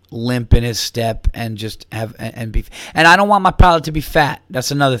 limp in his step and just have and be. And I don't want my pilot to be fat.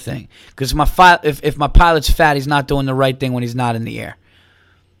 That's another thing. Because if my pilot's fat, he's not doing the right thing when he's not in the air,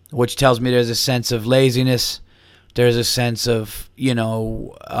 which tells me there's a sense of laziness. There's a sense of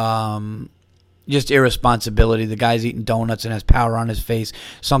just irresponsibility. The guy's eating donuts and has powder on his face.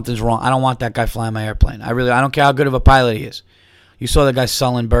 Something's wrong. I don't want that guy flying my airplane. I don't care how good of a pilot he is. You saw the guy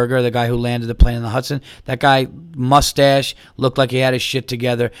Sullenberger, the guy who landed the plane in the Hudson. That guy, mustache, looked like he had his shit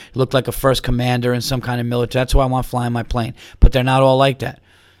together. He looked like a first commander in some kind of military. That's who I want flying my plane. But they're not all like that.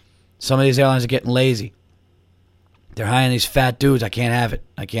 Some of these airlines are getting lazy. They're hiring these fat dudes. I can't have it.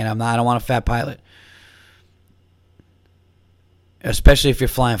 I don't want a fat pilot. Especially if you're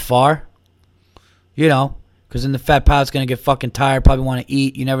flying far. Because then the fat pilot's going to get fucking tired, probably want to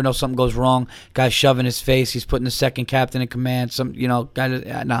eat. You never know, something goes wrong. Guy's shoving his face. He's putting the second captain in command.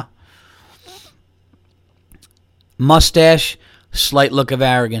 No. Mustache, slight look of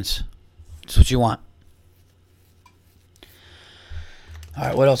arrogance. That's what you want. All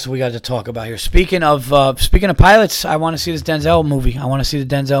right, what else have we got to talk about here? Speaking of pilots, I want to see this Denzel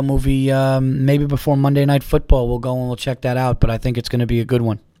movie. Maybe before Monday Night Football. We'll go and we'll check that out, but I think it's going to be a good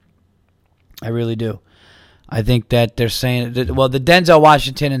one. I really do. I think that they're saying that, the Denzel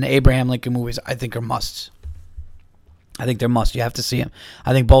Washington and the Abraham Lincoln movies, I think, are musts. I think they're musts. You have to see them.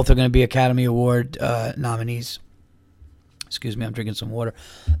 I think both are going to be Academy Award nominees. Excuse me, I'm drinking some water.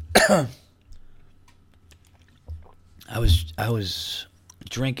 I was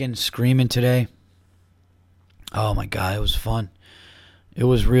drinking, screaming today. Oh my God, it was fun. It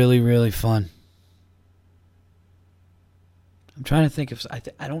was really, really fun. I'm trying to think if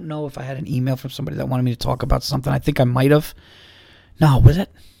I don't know if I had an email from somebody that wanted me to talk about something. I think I might have. No, was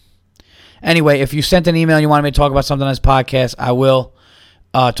it? Anyway, if you sent an email and you wanted me to talk about something on this podcast, I will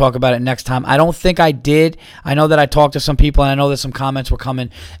talk about it next time. I don't think I did. I know that I talked to some people, and I know that some comments were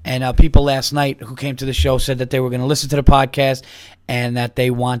coming. And people last night who came to the show said that they were going to listen to the podcast and that they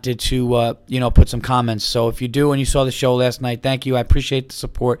wanted to, put some comments. So if you do and you saw the show last night, thank you. I appreciate the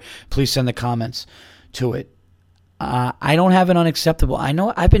support. Please send the comments to it. I don't have an unacceptable. I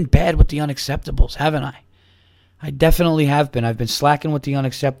know I've been bad with the unacceptables, haven't I? I definitely have been. I've been slacking with the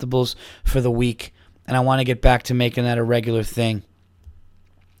unacceptables for the week, and I want to get back to making that a regular thing.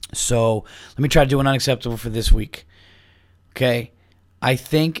 So let me try to do an unacceptable for this week. Okay? I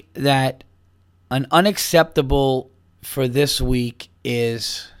think that an unacceptable for this week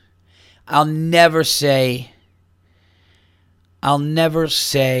is I'll never say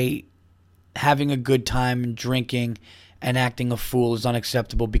having a good time and drinking and acting a fool is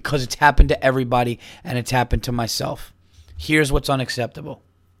unacceptable because it's happened to everybody and it's happened to myself. Here's what's unacceptable.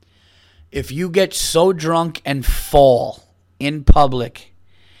 If you get so drunk and fall in public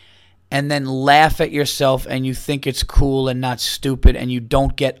and then laugh at yourself and you think it's cool and not stupid and you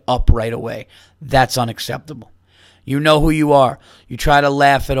don't get up right away, that's unacceptable. You know who you are. You try to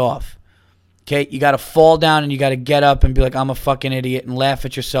laugh it off. Okay, you got to fall down and you got to get up and be like, I'm a fucking idiot, and laugh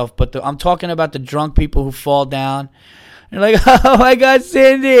at yourself. But I'm talking about the drunk people who fall down. They're like, oh my God,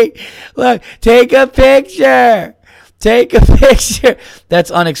 Cindy, look, take a picture. Take a picture. That's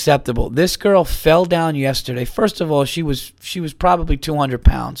unacceptable. This girl fell down yesterday. First of all, she was probably 200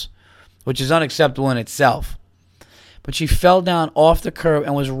 pounds, which is unacceptable in itself. But she fell down off the curb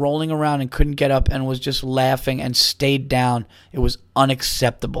and was rolling around and couldn't get up and was just laughing and stayed down. It was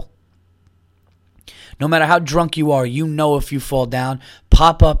unacceptable. No matter how drunk you are, you know if you fall down,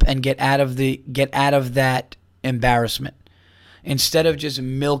 pop up and get out of that embarrassment. Instead of just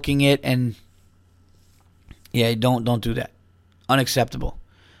milking it and don't do that. Unacceptable.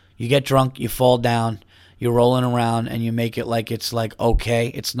 You get drunk, you fall down, you're rolling around and you make it like it's like okay.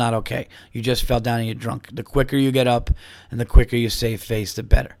 It's not okay. You just fell down and you're drunk. The quicker you get up and the quicker you save face, the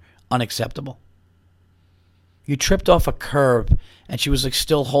better. Unacceptable. You tripped off a curb and she was like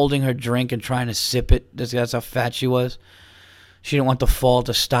still holding her drink and trying to sip it. That's how fat she was. She didn't want the fall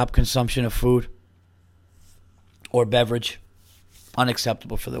to stop consumption of food or beverage.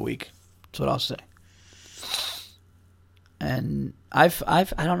 Unacceptable for the week. That's what I'll say. And I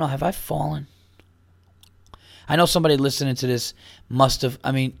don't know, have I fallen? I know somebody listening to this must have.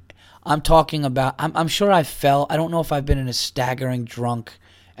 I mean, I'm talking about, I'm sure I fell. I don't know if I've been in a staggering drunk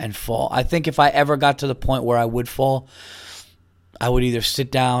and fall. I think if I ever got to the point where I would fall, I would either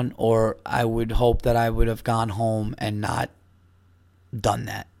sit down or I would hope that I would have gone home and not done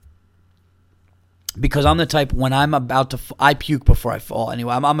that. Because I'm the type, when I'm about to, I puke before I fall.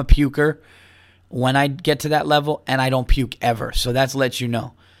 Anyway, I'm a puker when I get to that level, and I don't puke ever. So that lets you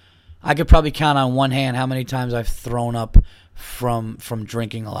know. I could probably count on one hand how many times I've thrown up from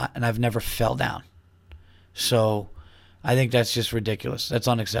drinking a lot, and I've never fell down. So I think that's just ridiculous. That's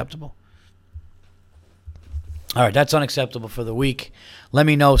unacceptable. All right, that's unacceptable for the week. Let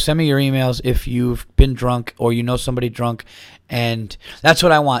me know. Send me your emails if you've been drunk or you know somebody drunk. And that's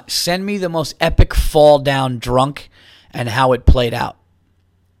what I want. Send me the most epic fall down drunk and how it played out.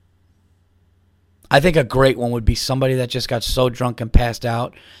 I think a great one would be somebody that just got so drunk and passed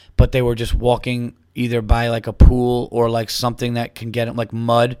out, but they were just walking either by like a pool or like something that can get them, like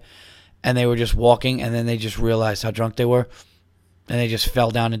mud, and they were just walking and then they just realized how drunk they were. And they just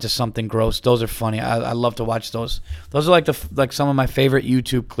fell down into something gross. Those are funny. I love to watch those. Those are like some of my favorite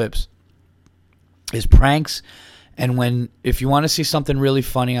YouTube clips. Is pranks, and if you want to see something really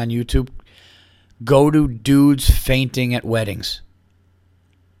funny on YouTube, go to dudes fainting at weddings.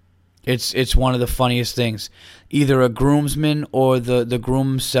 It's one of the funniest things. Either a groomsman or the groom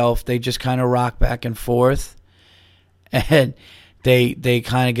himself, they just kind of rock back and forth, and They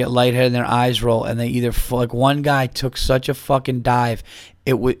kind of get lightheaded and their eyes roll, and they either like one guy took such a fucking dive,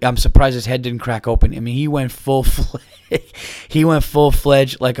 I'm surprised his head didn't crack open. I mean, he went full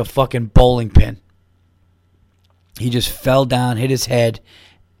fledged like a fucking bowling pin. He just fell down, hit his head,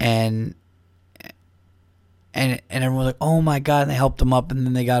 and everyone was like, "Oh my god!" And they helped him up, and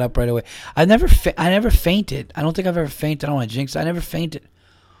then they got up right away. I never fainted. I don't think I've ever fainted. I don't want to jinx it. I never fainted.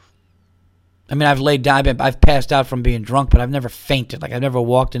 I mean, I've laid down, I've passed out from being drunk, but I've never fainted. Like, I've never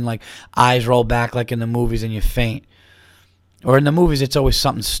walked in, like, eyes roll back like in the movies and you faint. Or in the movies, it's always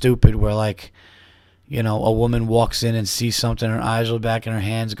something stupid where, like, you know, a woman walks in and sees something, her eyes roll back and her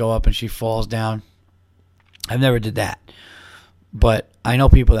hands go up and she falls down. I've never did that. But I know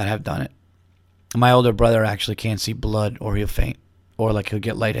people that have done it. My older brother actually can't see blood or he'll faint. Or, like, he'll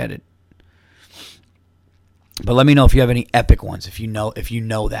get lightheaded. But let me know if you have any epic ones, if you know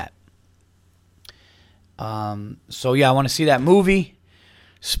that. So yeah, I want to see that movie.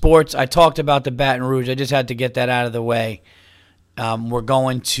 Sports, I talked about the Baton Rouge. I just had to get that out of the way. We're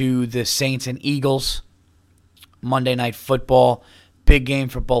going to the Saints and Eagles. Monday Night Football. Big game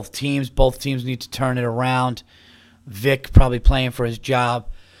for both teams. Both teams need to turn it around. Vic probably playing for his job.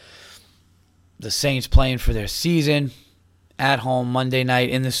 The Saints playing for their season. At home, Monday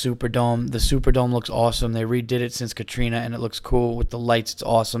night in the Superdome. The Superdome looks awesome. They redid it since Katrina, and it looks cool with the lights. It's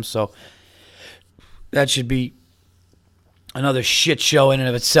awesome. So that should be another shit show in and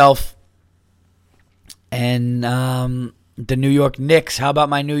of itself. And the New York Knicks. How about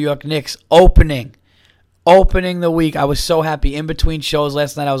my New York Knicks opening the week? I was so happy. In between shows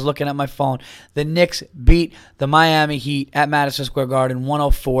last night, I was looking at my phone. The Knicks beat the Miami Heat at Madison Square Garden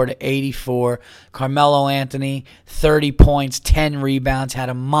 104-84. Carmelo Anthony, 30 points, 10 rebounds, had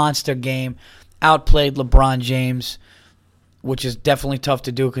a monster game. Outplayed LeBron James, which is definitely tough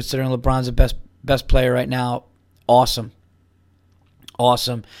to do considering LeBron's the best player right now. Awesome.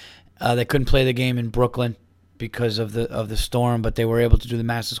 They couldn't play the game in Brooklyn because of the storm, but they were able to do the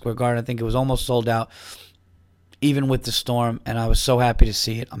Madison Square Garden. I think it was almost sold out, even with the storm, and I was so happy to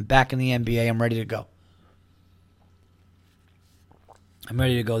see it. I'm back in the NBA. I'm ready to go.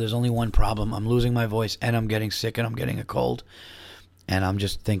 There's only one problem. I'm losing my voice, and I'm getting sick, and I'm getting a cold. And I'm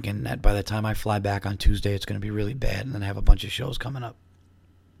just thinking that by the time I fly back on Tuesday, it's going to be really bad, and then I have a bunch of shows coming up.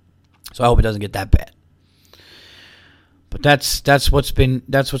 So I hope it doesn't get that bad. But that's what's been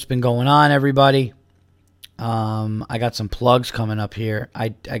going on, everybody. I got some plugs coming up here. I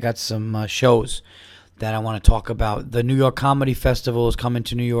got some shows that I want to talk about. The New York Comedy Festival is coming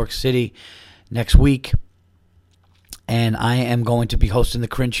to New York City next week, and I am going to be hosting the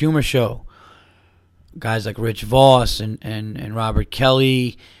Cringe Humor Show. Guys like Rich Voss and Robert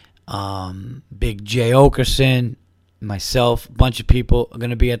Kelly, Big Jay Okerson, myself, a bunch of people are going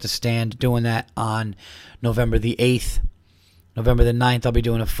to be at the stand doing that on November the 8th. November the 9th, I'll be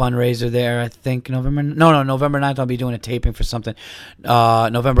doing a fundraiser there, I think. November 9th, I'll be doing a taping for something.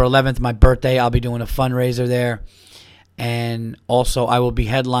 November 11th, my birthday, I'll be doing a fundraiser there. And also, I will be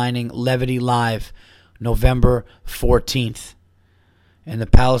headlining Levity Live November 14th in the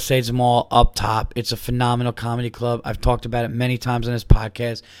Palisades Mall up top. It's a phenomenal comedy club. I've talked about it many times on this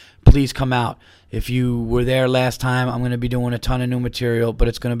podcast. Please come out. If you were there last time, I'm going to be doing a ton of new material, but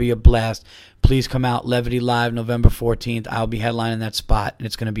it's going to be a blast. Please come out. Levity Live, November 14th. I'll be headlining that spot, and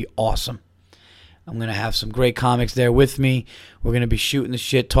it's going to be awesome. I'm going to have some great comics there with me. We're going to be shooting the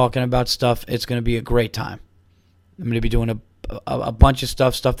shit, talking about stuff. It's going to be a great time. I'm going to be doing a bunch of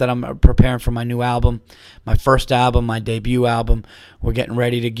stuff that I'm preparing for my new album, my first album, my debut album. We're getting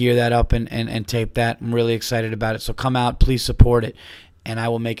ready to gear that up and tape that. I'm really excited about it. So come out. Please support it. And I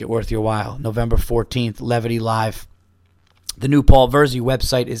will make it worth your while. November 14th, Levity Live. The new Paul Verzi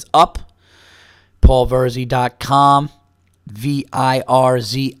website is up. PaulVerzi.com.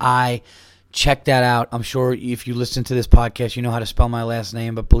 VIRZI. Check that out. I'm sure if you listen to this podcast, you know how to spell my last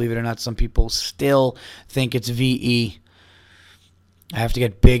name. But believe it or not, some people still think it's VE. I have to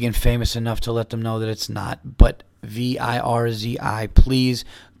get big and famous enough to let them know that it's not. But VIRZI. Please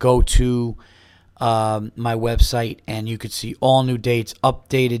go to my website, and you could see all new dates,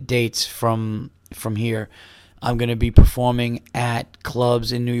 updated dates from here. I'm going to be performing at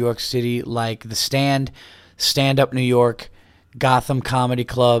clubs in New York City like The Stand, Stand Up New York, Gotham Comedy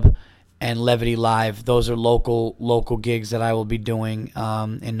Club, and Levity Live. Those are local gigs that I will be doing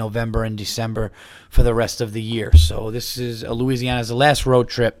in November and December for the rest of the year. So this is Louisiana's the last road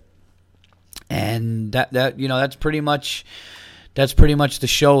trip, and that's pretty much. That's pretty much the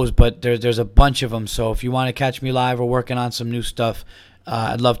shows, but there's a bunch of them. So if you want to catch me live or working on some new stuff,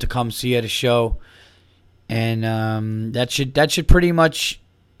 I'd love to come see you at a show. And that should pretty much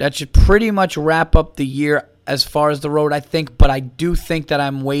wrap up the year as far as the road, I think. But I do think that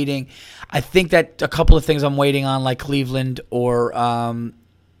I'm waiting. I think that a couple of things I'm waiting on, like Cleveland or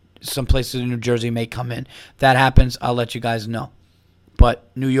some places in New Jersey, may come in. If that happens, I'll let you guys know. But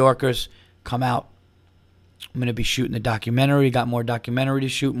New Yorkers, come out. I'm going to be shooting the documentary. Got more documentary to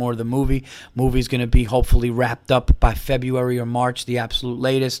shoot, more of the movie. Movie's going to be hopefully wrapped up by February or March, the absolute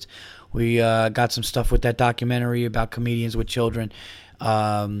latest. We got some stuff with that documentary about comedians with children.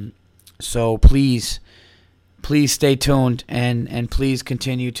 So please stay tuned and please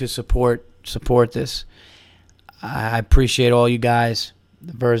continue to support this. I appreciate all you guys.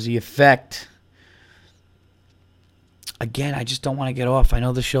 The Verzi Effect. Again, I just don't want to get off. I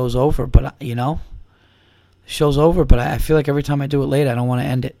know the show's over, but show's over, but I feel like every time I do it late, I don't want to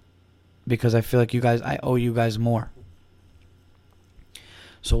end it because I feel like I owe you guys more.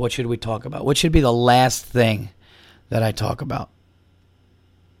 So what should we talk about? What should be the last thing that I talk about?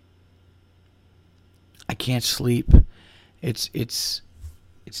 I can't sleep. It's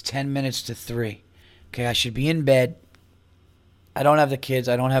 10 minutes to 3. Okay, I should be in bed. I don't have the kids.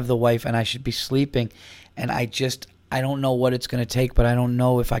 I don't have the wife, and I should be sleeping. And I don't know what it's going to take, but I don't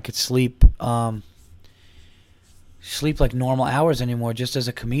know if I could sleep like normal hours anymore just as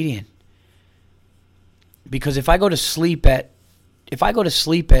a comedian. Because if I go to sleep at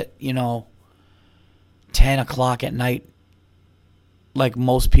 10 o'clock at night, like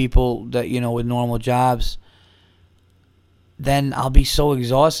most people that with normal jobs, then I'll be so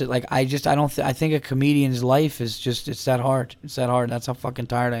exhausted. Like I think a comedian's life is just it's that hard. That's how fucking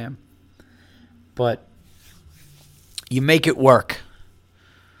tired I am. But you make it work.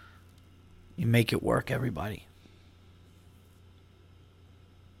 You make it work, everybody.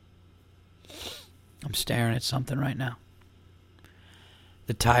 I'm staring at something right now.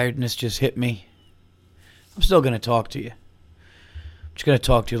 The tiredness just hit me. I'm still going to talk to you. I'm just going to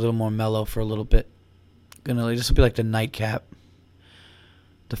talk to you a little more mellow for a little bit. This will be like the nightcap.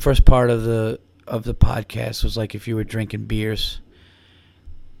 The first part of the podcast was like if you were drinking beers.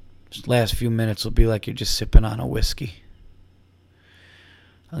 This last few minutes will be like you're just sipping on a whiskey.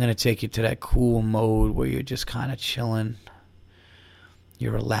 I'm going to take you to that cool mode where you're just kind of chilling.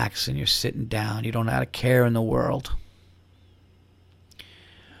 You're relaxing, you're sitting down, you don't have a care in the world.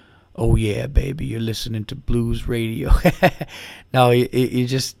 Oh yeah, baby, you're listening to blues radio. No, you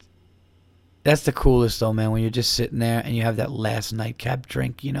just, that's the coolest though, man, when you're just sitting there and you have that last nightcap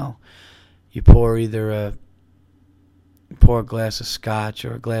drink, you pour either pour a glass of scotch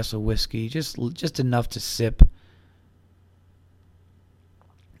or a glass of whiskey, just enough to sip.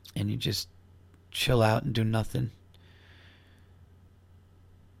 And you just chill out and do nothing.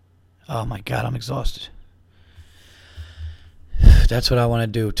 Oh my God, I'm exhausted. That's what I want to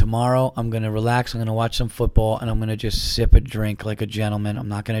do. Tomorrow, I'm going to relax. I'm going to watch some football, and I'm going to just sip a drink like a gentleman. I'm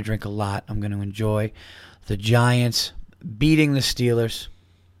not going to drink a lot. I'm going to enjoy the Giants beating the Steelers,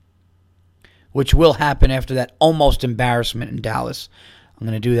 which will happen after that almost embarrassment in Dallas. I'm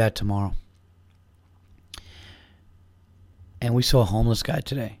going to do that tomorrow. And we saw a homeless guy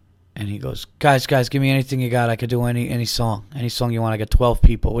today. And he goes, guys, give me anything you got. I could do any song. Any song you want. I got 12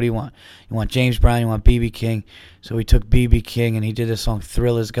 people. What do you want? You want James Brown? You want B.B. King? So we took B.B. King, and he did the song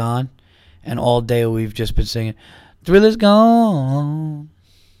Thrill Is Gone. And all day we've just been singing, Thrill is gone,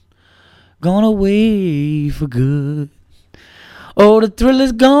 gone away for good. Oh, the thrill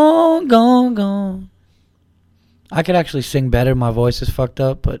is gone, gone, gone. I could actually sing better. My voice is fucked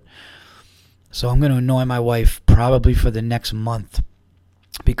up. But so I'm going to annoy my wife probably for the next month.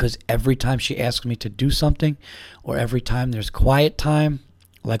 Because every time she asks me to do something, or every time there's quiet time,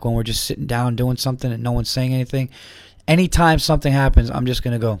 like when we're just sitting down doing something and no one's saying anything, anytime something happens, I'm just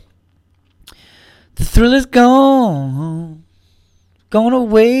going to go, the thrill is gone, gone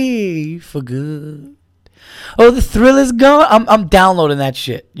away for good. Oh, the thrill is gone. I'm downloading that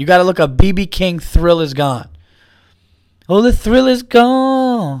shit. You got to look up B.B. King, Thrill Is Gone. Oh, the thrill is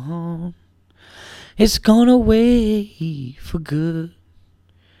gone. It's gone away for good.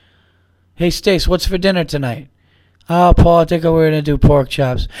 Hey, Stace, what's for dinner tonight? Oh, Paul, I think we're going to do pork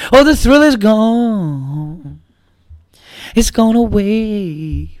chops. Oh, the thrill is gone. It's gone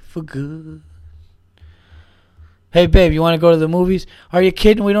away for good. Hey, babe, you want to go to the movies? Are you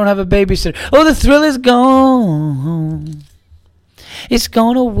kidding? We don't have a babysitter. Oh, the thrill is gone. It's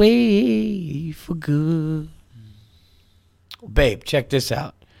gone away for good. Babe, check this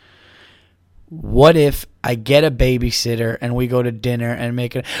out. What if I get a babysitter and we go to dinner and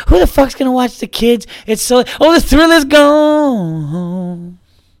make it? Who the fuck's gonna watch the kids? It's so. Oh, the thrill is gone.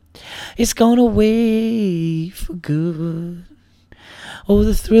 It's gone away for good. Oh,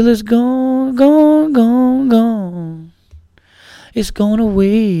 the thrill is gone, gone, gone, gone. It's gone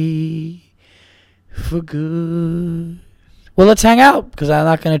away for good. Well, let's hang out because I'm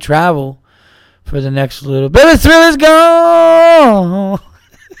not gonna travel for the next little bit. The thrill is gone.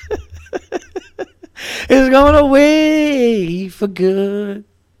 It's going away for good.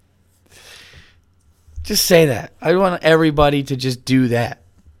 Just say that. I want everybody to just do that.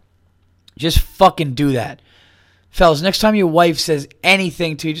 Just fucking do that. Fellas, next time your wife says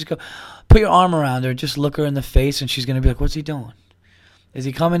anything to you, just go, put your arm around her, just look her in the face, and she's going to be like, what's he doing? Is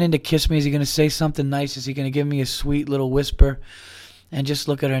he coming in to kiss me? Is he going to say something nice? Is he going to give me a sweet little whisper? And just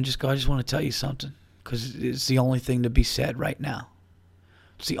look at her and just go, I just want to tell you something, because it's the only thing to be said right now.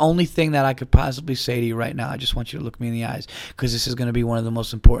 It's the only thing that I could possibly say to you right now. I just want you to look me in the eyes, because this is going to be one of the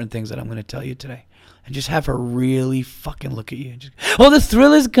most important things that I'm going to tell you today. And just have her really fucking look at you. And just, oh, the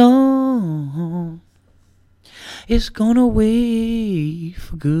thrill is gone. It's gone away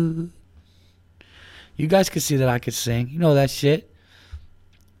for good. You guys can see that I could sing. You know that shit.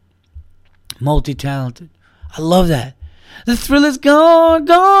 Multi-talented. I love that. The thrill is gone,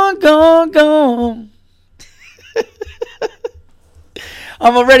 gone, gone, gone.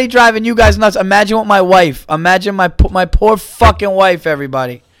 I'm already driving you guys nuts. Imagine my poor fucking wife,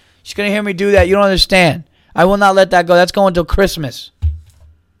 everybody. She's going to hear me do that. You don't understand. I will not let that go. That's going till Christmas.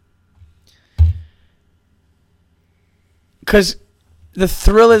 Because the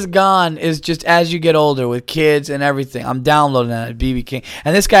thrill is gone is just as you get older with kids and everything. I'm downloading that at B.B. King.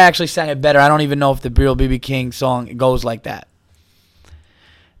 And this guy actually sang it better. I don't even know if the real B.B. King song goes like that.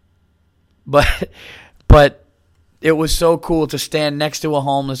 But it was so cool to stand next to a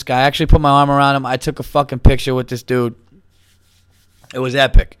homeless guy. I actually put my arm around him. I took a fucking picture with this dude. It was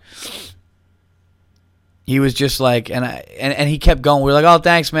epic. He was just like, and he kept going. We were like, oh,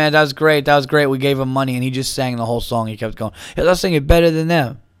 thanks, man. That was great. That was great. We gave him money, and he just sang the whole song. He kept going. I was singing better than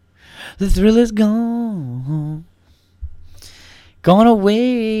them. The thrill is gone. Gone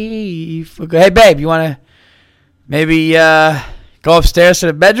away for good. Hey, babe, you want to maybe go upstairs to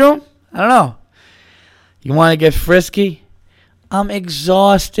the bedroom? I don't know. You want to get frisky? I'm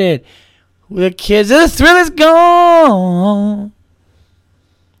exhausted. With the kids, the thrill is gone.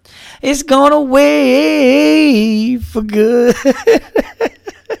 It's gone away for good.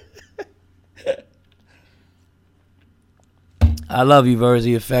 I love you,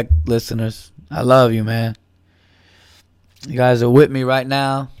 Verzi Effect listeners. I love you, man. You guys are with me right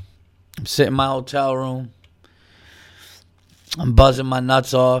now. I'm sitting in my hotel room. I'm buzzing my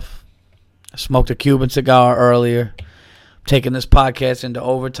nuts off. I smoked a Cuban cigar earlier. I'm taking this podcast into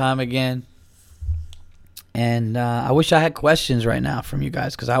overtime again. And I wish I had questions right now from you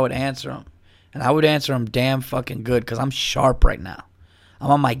guys, because I would answer them. And I would answer them damn fucking good, because I'm sharp right now.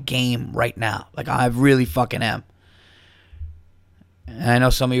 I'm on my game right now. Like, I really fucking am. And I know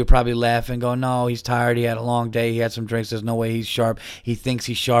some of you probably laugh and go, no, he's tired. He had a long day. He had some drinks. There's no way he's sharp. He thinks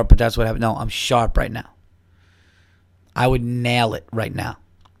he's sharp, but that's what happened. No, I'm sharp right now. I would nail it right now.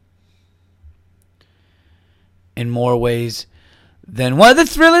 In more ways than why the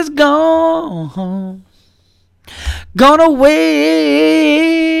thrill is gone. Gone away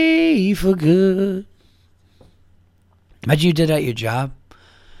for good. Imagine you did that at your job.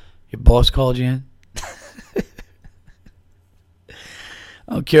 Your boss called you in.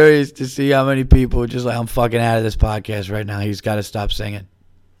 I'm curious to see how many people are just like, I'm fucking out of this podcast right now. He's got to stop singing.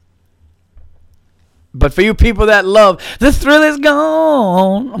 But for you people that love, the thrill is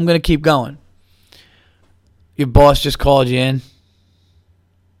gone. I'm going to keep going. Your boss just called you in.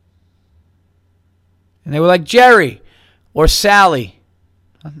 And they were like, Jerry or Sally.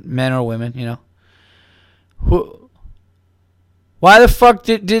 Men or women, you know. Why the fuck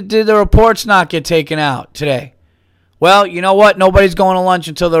did the reports not get taken out today? Well, you know what? Nobody's going to lunch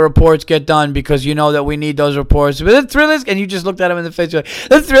until the reports get done because you know that we need those reports. But the thrill is, and you just looked at him in the face. You're like,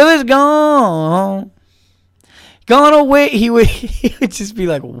 the thrill is gone. Gone away. He would just be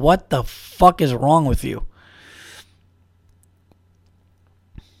like, what the fuck is wrong with you?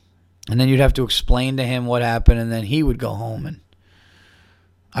 And then you'd have to explain to him what happened, and then he would go home. And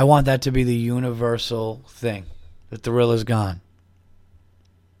I want that to be the universal thing. The thrill is gone.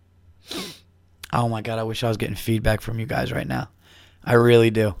 Oh my God, I wish I was getting feedback from you guys right now. I really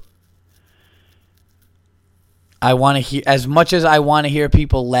do. I want to hear, as much as I want to hear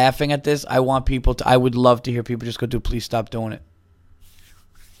people laughing at this, I would love to hear people just go, dude, please stop doing it.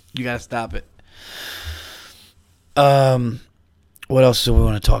 You got to stop it. What else do we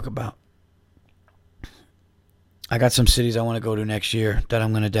want to talk about? I got some cities I want to go to next year that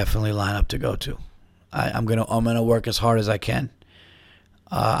I'm going to definitely line up to go to. I'm gonna work as hard as I can.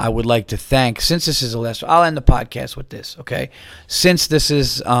 I would like to thank, since this is the last, I'll end the podcast with this, okay? Since this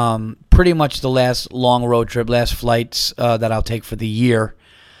is pretty much the last long road trip, last flights that I'll take for the year,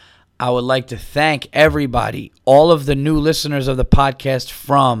 I would like to thank everybody, all of the new listeners of the podcast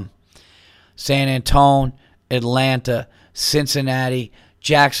from San Antonio, Atlanta, Cincinnati,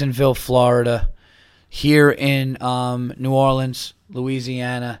 Jacksonville, Florida, here in New Orleans,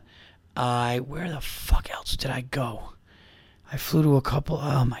 Louisiana. Where the fuck else did I go? I flew to a couple.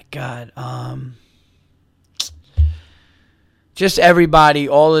 Oh my God. Just everybody,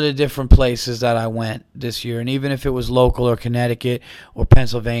 all of the different places that I went this year. And even if it was local or Connecticut or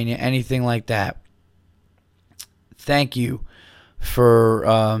Pennsylvania, anything like that. Thank you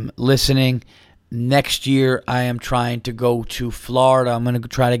for listening. Next year, I am trying to go to Florida. I'm going to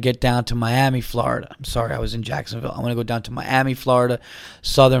try to get down to Miami, Florida. I'm sorry, I was in Jacksonville. I'm going to go down to Miami, Florida,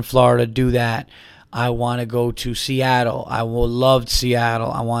 Southern Florida, do that. I want to go to Seattle. I loved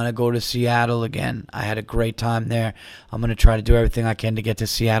Seattle. I want to go to Seattle again. I had a great time there. I'm going to try to do everything I can to get to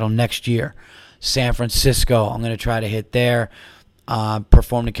Seattle next year. San Francisco, I'm going to try to hit there.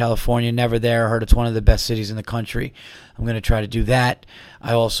 Performed in California, never there. Heard it's one of the best cities in the country. I'm going to try to do that.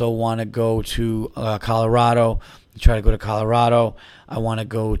 I also want to go to Colorado. Try to go to Colorado. I want to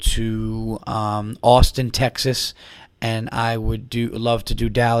go to Austin, Texas. And I would love to do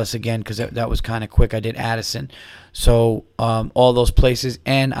Dallas again because that was kind of quick. I did Addison. So all those places.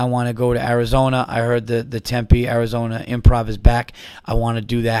 And I want to go to Arizona. I heard the Tempe, Arizona Improv is back. I want to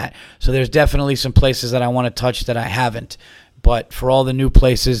do that. So there's definitely some places that I want to touch that I haven't. But for all the new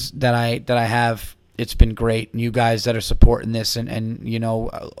places that I have, it's been great. And you guys that are supporting this and you know,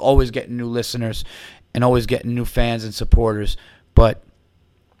 always getting new listeners and always getting new fans and supporters. But,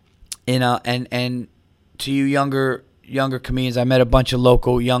 you know, and to you younger comedians, I met a bunch of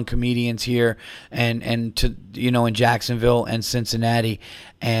local young comedians here and to, you know, in Jacksonville and Cincinnati.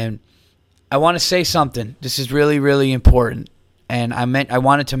 And I want to say something. This is really, really important. And I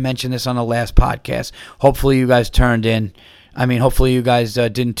wanted to mention this on the last podcast. Hopefully you guys turned in. Hopefully you guys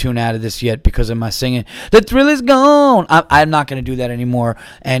didn't tune out of this yet because of my singing. The thrill is gone. I'm not going to do that anymore.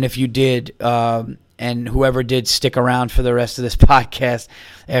 And if you did, and whoever did stick around for the rest of this podcast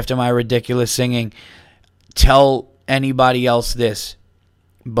after my ridiculous singing, tell anybody else this.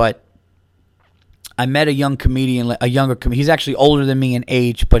 But I met a young comedian, he's actually older than me in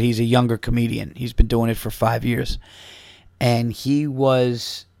age, but he's a younger comedian. He's been doing it for 5 years. And he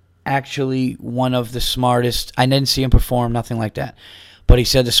was actually one of the smartest. I didn't see him perform, nothing like that. But he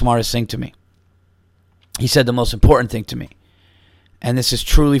said the smartest thing to me. He said the most important thing to me. And this is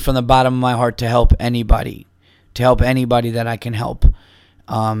truly from the bottom of my heart to help anybody that I can help.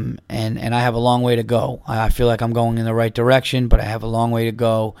 And I have a long way to go. I feel like I'm going in the right direction, but I have a long way to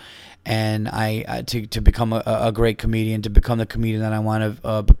go. And to become a great comedian, to become the comedian that I want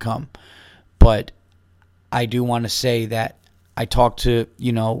to become. But I do want to say that I talk to,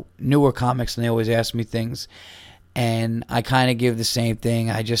 newer comics, and they always ask me things. And I kind of give the same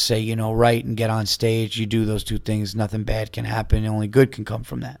thing. I just say, write and get on stage. You do those two things, nothing bad can happen. Only good can come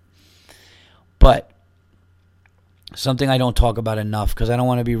from that. But something I don't talk about enough, because I don't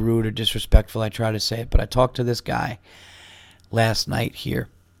want to be rude or disrespectful. I try to say it. But I talked to this guy last night here.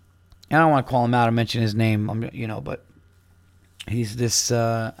 And I don't want to call him out or mention his name, but he's this,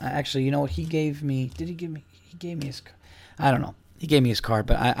 actually, you know what he gave me? He gave me his, I don't know. He gave me his card,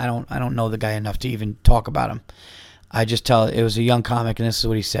 but I don't know the guy enough to even talk about him. I just tell it was a young comic, and this is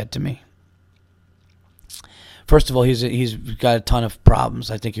what he said to me. First of all, he's got a ton of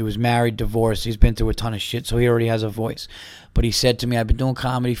problems. I think he was married, divorced. He's been through a ton of shit, so he already has a voice. But he said to me, I've been doing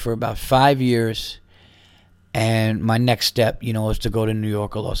comedy for about 5 years, and my next step, is to go to New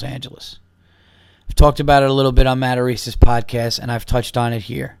York or Los Angeles. I've talked about it a little bit on Matt Arista's podcast, and I've touched on it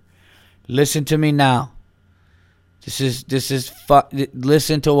here. Listen to me now.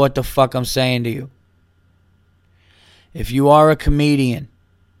 Listen to what the fuck I'm saying to you. If you are a comedian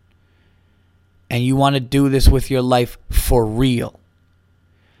and you want to do this with your life for real,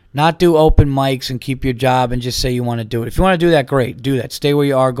 not do open mics and keep your job and just say you want to do it. If you want to do that, great. Do that. Stay where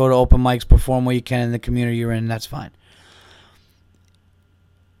you are. Go to open mics. Perform where you can in the community you're in. That's fine.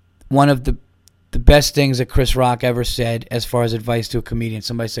 One of the best things that Chris Rock ever said as far as advice to a comedian.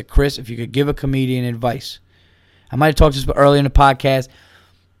 Somebody said, Chris, if you could give a comedian advice. I might have talked this earlier in the podcast,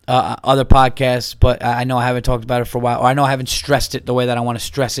 other podcasts, but I know I haven't talked about it for a while, or I know I haven't stressed it the way that I want to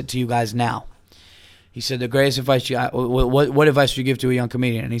stress it to you guys now. He said, the greatest advice what advice would you give to a young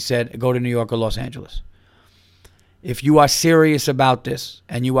comedian? And he said, go to New York or Los Angeles. If you are serious about this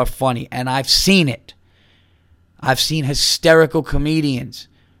and you are funny, and I've seen it. I've seen hysterical comedians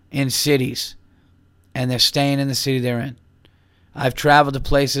in cities, and they're staying in the city they're in. I've traveled to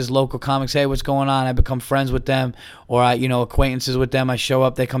places, local comics, hey, what's going on? I become friends with them, or acquaintances with them. I show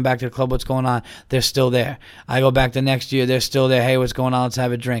up, they come back to the club, what's going on? They're still there. I go back the next year, they're still there. Hey, what's going on? Let's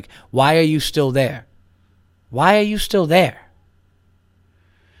have a drink. Why are you still there? Why are you still there?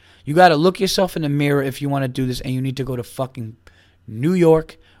 You got to look yourself in the mirror if you want to do this, and you need to go to fucking New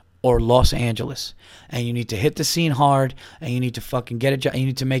York or Los Angeles. And you need to hit the scene hard, and you need to fucking get a job. You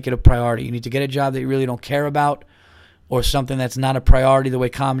need to make it a priority. You need to get a job that you really don't care about, or something that's not a priority the way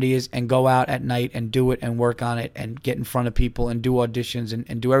comedy is, and go out at night and do it and work on it and get in front of people and do auditions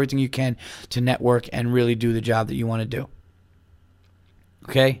and do everything you can to network and really do the job that you want to do.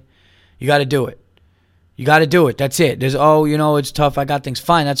 Okay? You got to do it. You got to do it. That's it. There's, it's tough. I got things.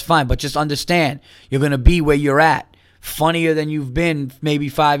 Fine, that's fine. But just understand, you're going to be where you're at. Funnier than you've been maybe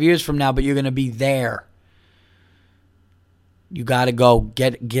 5 years from now, but you're going to be there. You got to go.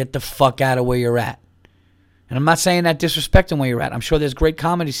 Get the fuck out of where you're at. And I'm not saying that disrespecting where you're at. I'm sure there's great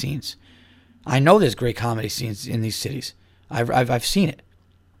comedy scenes. I know there's great comedy scenes in these cities. I've seen it.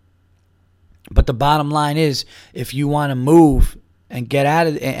 But the bottom line is, if you want to move and get out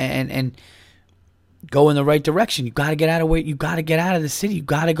of and go in the right direction, you got to get out of where you got to get out of the city. You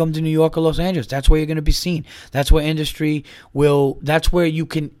got to come to New York or Los Angeles. That's where you're going to be seen. That's where industry will. That's where you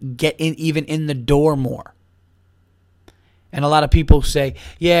can get in, even in the door more. And a lot of people say,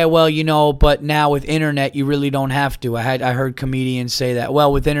 yeah, well, but now with internet, you really don't have to. I heard comedians say that.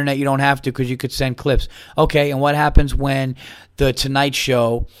 Well, with internet, you don't have to because you could send clips. Okay, and what happens when the Tonight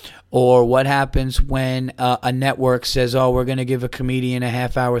Show, or what happens when a network says, oh, we're going to give a comedian a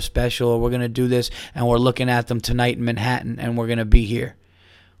half-hour special, or we're going to do this, and we're looking at them tonight in Manhattan, and we're going to be here?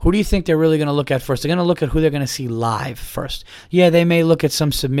 Who do you think they're really going to look at first? They're going to look at who they're going to see live first. Yeah, they may look at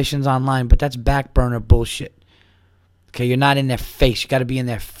some submissions online, but that's back burner bullshit. Okay, you're not in their face. You got to be in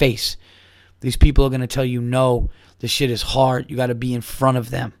their face. These people are going to tell you, no, this shit is hard. You got to be in front of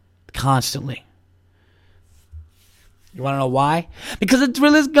them constantly. You want to know why? Because the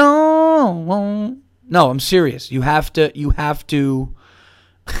thrill is gone. No, I'm serious. You have to, you have to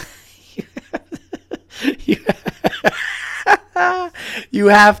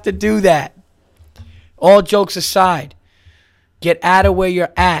do that. All jokes aside, get out of where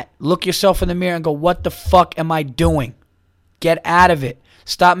you're at. Look yourself in the mirror and go, what the fuck am I doing? Get out of it.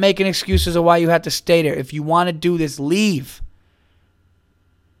 Stop making excuses of why you have to stay there. If you want to do this, leave.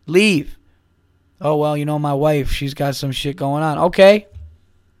 Leave. Oh, well, my wife, she's got some shit going on. Okay.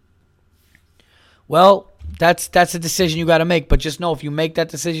 Well, that's a decision you got to make. But just know, if you make that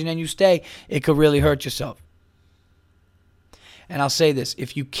decision and you stay, it could really hurt yourself. And I'll say this.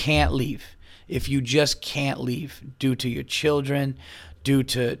 If you can't leave, if you just can't leave due to your children, due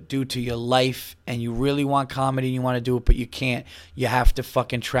to your life, and you really want comedy and you want to do it, but you can't. You have to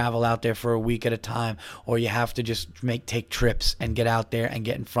fucking travel out there for a week at a time, or you have to just take trips and get out there and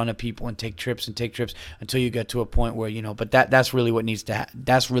get in front of people and take trips until you get to a point where, you know. But that's really what needs to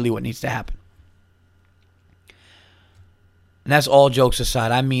happen. And that's all jokes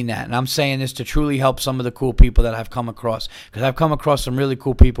aside. I mean that. And I'm saying this to truly help some of the cool people that I've come across. Because I've come across some really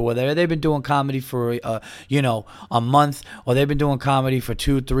cool people, whether they've been doing comedy for, a month, or they've been doing comedy for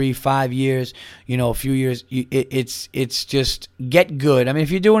 2, 3, 5 years, a few years. It's just get good. I mean, if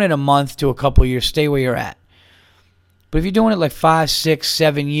you're doing it a month to a couple of years, stay where you're at. But if you're doing it like 5, 6,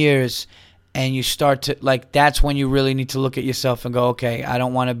 7 years, and you start to, that's when you really need to look at yourself and go, okay, I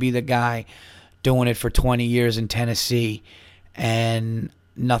don't want to be the guy doing it for 20 years in Tennessee and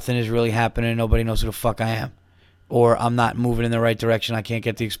nothing is really happening, nobody knows who the fuck I am, or I'm not moving in the right direction, I can't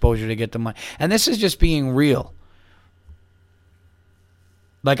get the exposure to get the money. And this is just being real.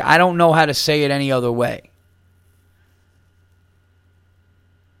 I don't know how to say it any other way.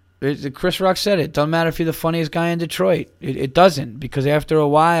 Chris Rock said it doesn't matter if you're the funniest guy in Detroit. It doesn't, because after a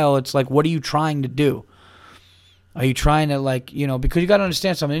while it's like, what are you trying to do? Are you trying to, because you got to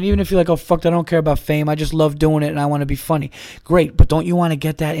understand something. And even if you're like, oh, fuck, I don't care about fame. I just love doing it and I want to be funny. Great. But don't you want to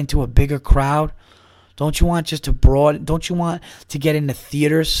get that into a bigger crowd? Don't you want don't you want to get into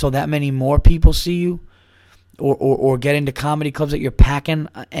theaters so that many more people see you? Or get into comedy clubs that you're packing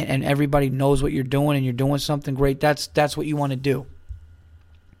and everybody knows what you're doing and you're doing something great? That's what you want to do.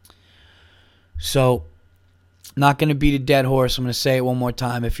 So, not going to beat a dead horse. I'm going to say it one more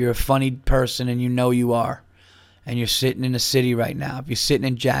time. If you're a funny person and you know you are, and you're sitting in a city right now, if you're sitting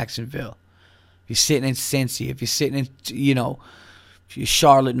in Jacksonville, if you're sitting in Cincy, if you're sitting in,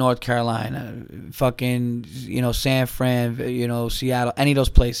 Charlotte, North Carolina, fucking, San Fran, Seattle, any of those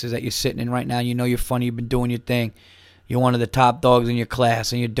places that you're sitting in right now, you're funny, you've been doing your thing. You're one of the top dogs in your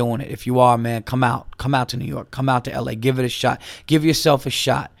class and you're doing it. If you are, man, come out. Come out to New York. Come out to LA. Give it a shot. Give yourself a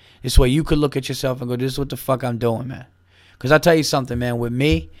shot. This way you could look at yourself and go, this is what the fuck I'm doing, man. Because I'll tell you something, man. With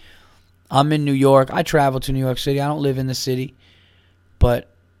me, I'm in New York. I travel to New York City. I don't live in the city. But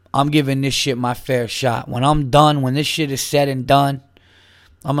I'm giving this shit my fair shot. When I'm done, when this shit is said and done,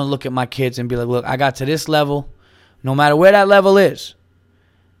 I'm going to look at my kids and be like, look, I got to this level, no matter where that level is.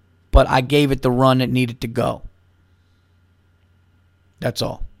 But I gave it the run it needed to go. That's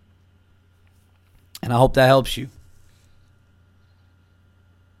all. And I hope that helps you.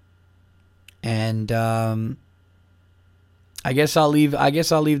 And I guess I'll leave the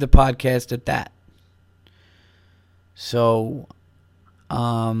podcast at that. So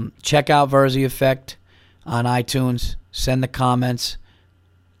check out Verzi Effect on iTunes. Send the comments.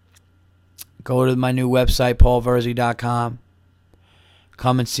 Go to my new website, paulverzi.com.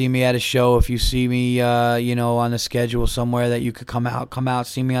 Come and see me at a show. If you see me, on the schedule somewhere that you could come out,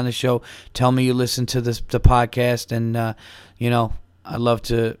 see me on the show. Tell me you listen to the podcast, and I'd love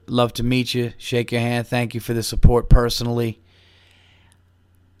to meet you, shake your hand. Thank you for the support personally.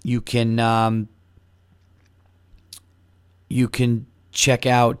 You can check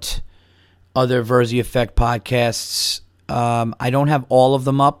out other Verzi Effect podcasts. I don't have all of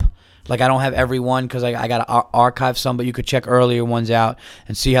them up. I don't have every one because I got to archive some, but you could check earlier ones out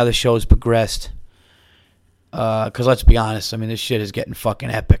and see how the show's progressed. Because let's be honest, this shit is getting fucking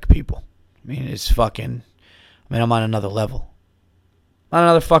epic, people. It's fucking... I'm on another level. On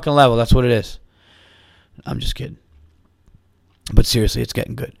another fucking level, that's what it is. I'm just kidding. But seriously, it's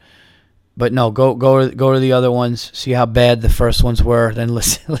getting good. But no, go to the other ones, see how bad the first ones were, then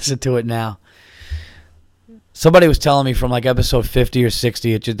listen to it now. Somebody was telling me from episode 50 or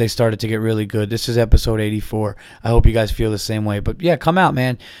 60, they started to get really good. This is episode 84. I hope you guys feel the same way. But yeah, come out,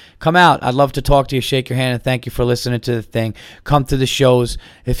 man. Come out. I'd love to talk to you, shake your hand, and thank you for listening to the thing. Come to the shows.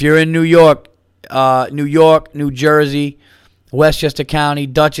 If you're in New York, New Jersey, Westchester County,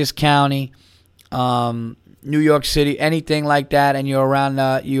 Dutchess County, New York City, anything like that, and you're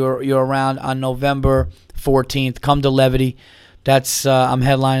around you're around on November 14th, come to Levity. That's I'm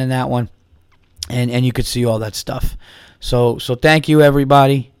headlining that one. And you could see all that stuff. So thank you,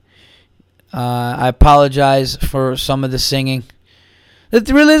 everybody. I apologize for some of the singing. The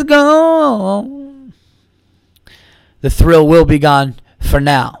thrill is gone. The thrill will be gone for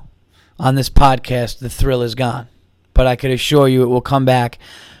now. On this podcast, the thrill is gone. But I could assure you it will come back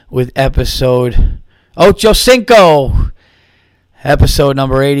with episode Ocho Cinco. Episode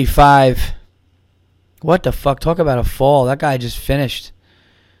number 85. What the fuck? Talk about a fall. That guy just finished.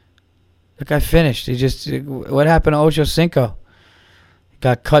 What happened to Ocho Cinco?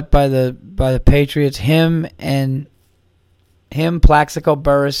 Got cut by the Patriots. Him, Plaxico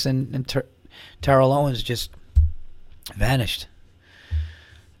Burress, and Terrell Owens just vanished.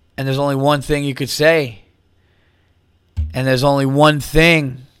 And there's only one thing you could say. And there's only one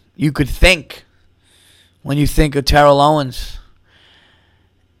thing you could think when you think of Terrell Owens.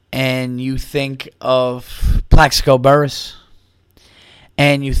 And you think of Plaxico Burress.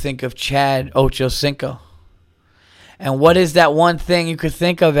 And you think of Chad Ochocinco. And what is that one thing you could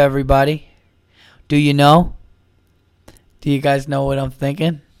think of, everybody? Do you know? Do you guys know what I'm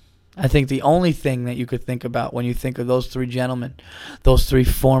thinking? I think the only thing that you could think about when you think of those three gentlemen, those three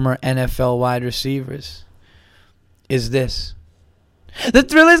former NFL wide receivers, is this. The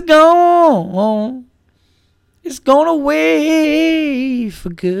thrill is gone. It's gone away for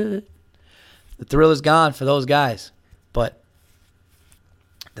good. The thrill is gone for those guys. But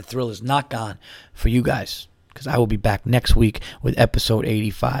the thrill is not gone for you guys. Because I will be back next week with episode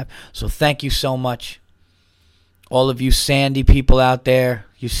 85. So thank you so much. All of you Sandy people out there,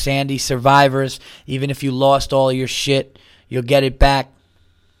 you Sandy survivors, even if you lost all your shit, you'll get it back.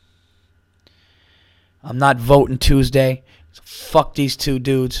 I'm not voting Tuesday. So fuck these two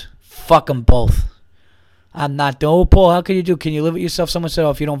dudes. Fuck them both. I'm not. Oh, Paul, how can you do? Can you live with yourself? Someone said,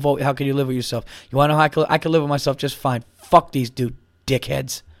 oh, if you don't vote, how can you live with yourself? You want to know how I can live with myself just fine. Fuck these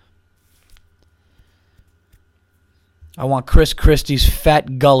dickheads. I want Chris Christie's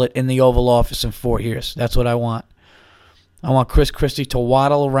fat gullet in the Oval Office in 4 years. That's what I want. I want Chris Christie to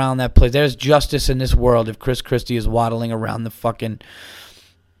waddle around that place. There's justice in this world if Chris Christie is waddling around the fucking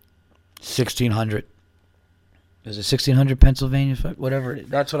 1600. Is it 1600 Pennsylvania? Whatever it is.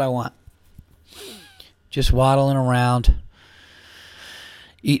 That's what I want. Just waddling around,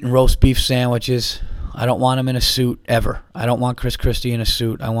 eating roast beef sandwiches. I don't want him in a suit ever. I don't want Chris Christie in a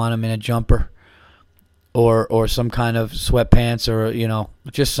suit. I want him in a jumper or some kind of sweatpants or,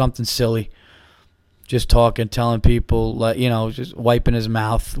 just something silly. Just talking, telling people, just wiping his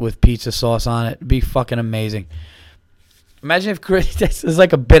mouth with pizza sauce on it. It'd be fucking amazing. Imagine if Chris, this is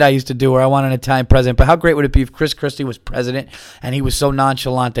like a bit I used to do where I want an Italian president, but how great would it be if Chris Christie was president and he was so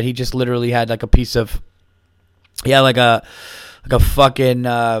nonchalant that he just literally had like a piece of, like a fucking,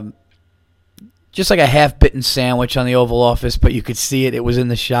 just like a half-bitten sandwich on the Oval Office, but you could see it. It was in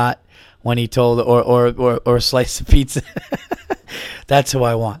the shot when he told, or a slice of pizza. That's who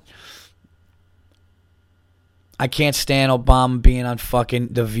I want. I can't stand Obama being on fucking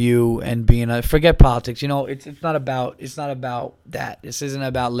The View and being forget politics. It's not about that. This isn't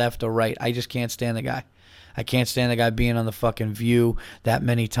about left or right. I just can't stand the guy. I can't stand the guy being on the fucking View that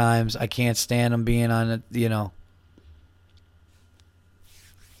many times. I can't stand him being on the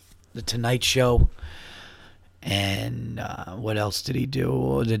Tonight Show. And what else did he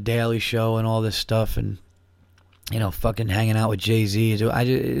do? The Daily Show and all this stuff, and fucking hanging out with Jay-Z.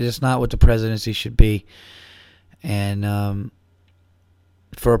 It's not what the presidency should be. And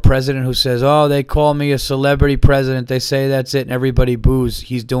for a president who says, oh, they call me a celebrity president, they say that's it, and everybody boos,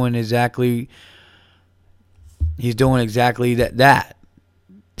 he's doing exactly that.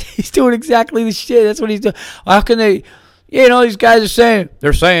 He's doing exactly the shit. That's what he's doing. How can they, these guys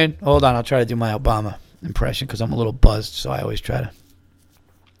are saying, hold on, I'll try to do my Obama impression because I'm a little buzzed, so I always try to.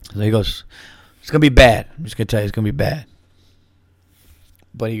 So he goes, it's going to be bad. I'm just going to tell you, it's going to be bad.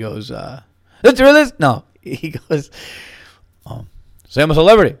 But he goes, that's really, no. He goes, say I'm a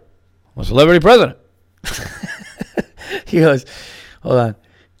celebrity. I'm a celebrity president. He goes, hold on.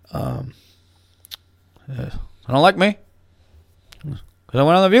 I don't like me. Because I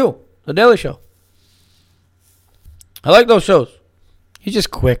went on The View, The Daily Show. I like those shows. He's just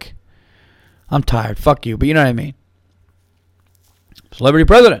quick. I'm tired. Fuck you. But you know what I mean. Celebrity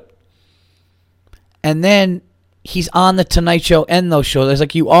president. And then he's on The Tonight Show and those shows. It's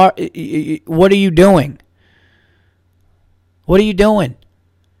like, what are you doing? What are you doing?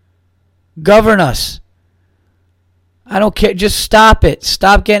 Govern us. I don't care. Just stop it.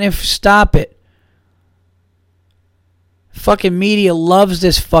 Stop it. Fucking media loves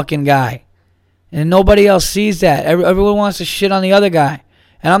this fucking guy. And nobody else sees that. Everyone wants to shit on the other guy.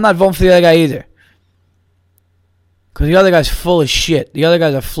 And I'm not voting for the other guy either. Because the other guy's full of shit. The other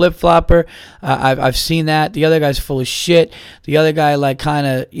guy's a flip-flopper. I've seen that. The other guy's full of shit. The other guy,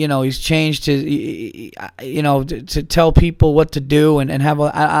 he's changed his, to tell people what to do and have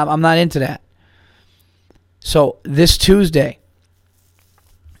I'm not into that. So this Tuesday,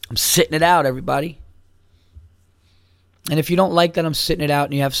 I'm sitting it out, everybody. And if you don't like that I'm sitting it out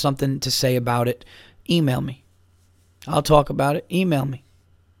and you have something to say about it, email me. I'll talk about it. Email me.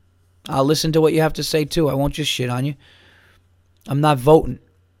 I'll listen to what you have to say, too. I won't just shit on you. I'm not voting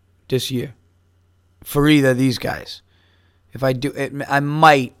this year for either of these guys. If I do, I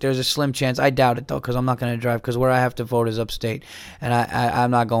might. There's a slim chance. I doubt it, though, because I'm not going to drive, because where I have to vote is upstate. And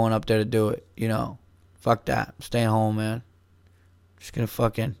I'm not going up there to do it, Fuck that. I'm staying home, man. Just going to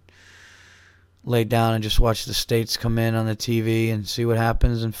fucking lay down and just watch the states come in on the TV and see what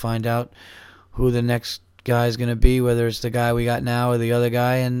happens and find out who the next guy is going to be, whether it's the guy we got now or the other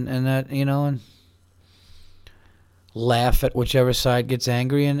guy, and that, and laugh at whichever side gets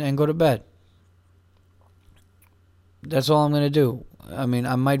angry and go to bed. That's all I'm going to do. I mean,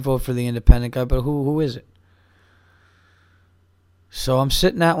 I might vote for the independent guy, but who is it? So I'm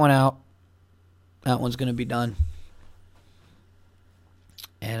sitting that one out. That one's going to be done.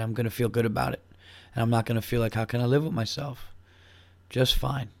 And I'm going to feel good about it. And I'm not going to feel like, how can I live with myself? Just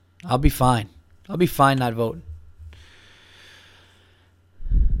fine. I'll be fine. I'll be fine not voting.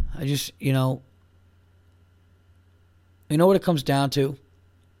 I just, you know what it comes down to?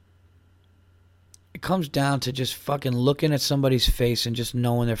 It comes down to just fucking looking at somebody's face and just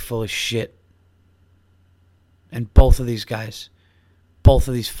knowing they're full of shit. And both of these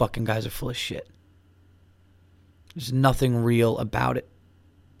fucking guys are full of shit. There's nothing real about it.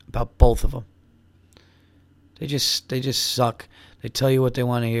 About both of them. They just suck. They tell you what they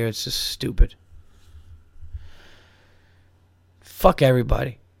want to hear. It's just stupid. Fuck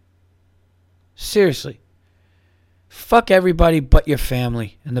everybody. Seriously. Fuck everybody but your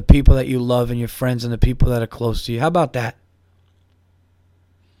family and the people that you love and your friends and the people that are close to you. How about that?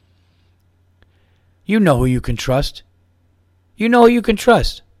 You know who you can trust. You know who you can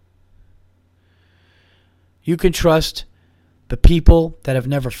trust. You can trust the people that have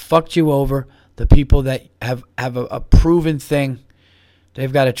never fucked you over, the people that have a proven thing.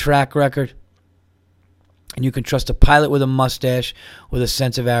 They've got a track record. And you can trust a pilot with a mustache with a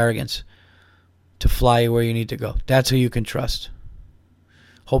sense of arrogance to fly you where you need to go. That's who you can trust.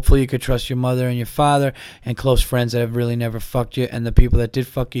 Hopefully you could trust your mother and your father and close friends that have really never fucked you, and the people that did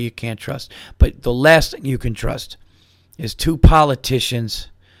fuck you, you can't trust. But the last thing you can trust is two politicians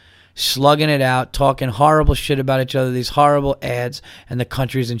slugging it out, talking horrible shit about each other, these horrible ads, and the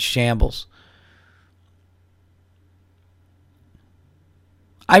country's in shambles.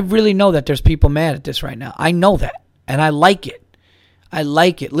 I really know that there's people mad at this right now. I know that. And I like it. I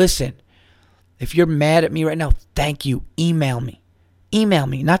like it. Listen, if you're mad at me right now, thank you. Email me. Email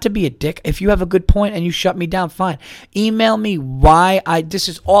me. Not to be a dick. If you have a good point and you shut me down, fine. Email me why this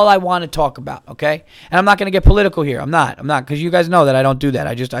is all I want to talk about, okay? And I'm not going to get political here. I'm not, because you guys know that I don't do that.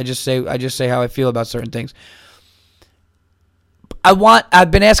 I just say how I feel about certain things.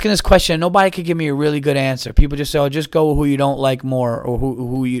 I've been asking this question and nobody could give me a really good answer. People just say, "Oh, just go with who you don't like more or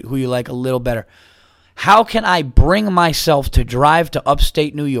who you like a little better." How can I bring myself to drive to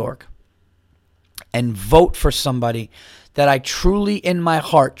upstate New York and vote for somebody that I truly in my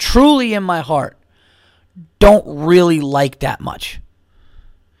heart, don't really like that much?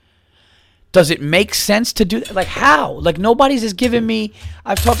 Does it make sense to do that? Like, how? Like, nobody's just giving me...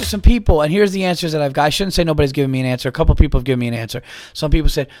 I've talked to some people, and here's the answers that I've got. I shouldn't say nobody's giving me an answer. A couple people have given me an answer. Some people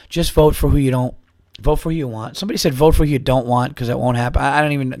said, just vote for who you don't... Vote for who you want. Somebody said, vote for who you don't want, because that won't happen. I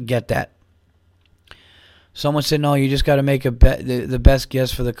don't even get that. Someone said, no, you just got to make the best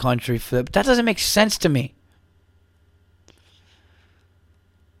guess for the country. But that doesn't make sense to me.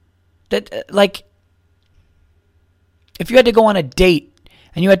 That, like... If you had to go on a date,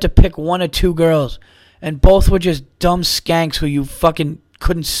 and you had to pick one or two girls, and both were just dumb skanks who you fucking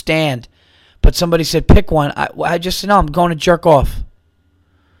couldn't stand, but somebody said pick one, I just said, no, I'm going to jerk off.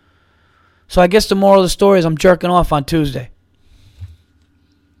 So I guess the moral of the story is I'm jerking off on Tuesday.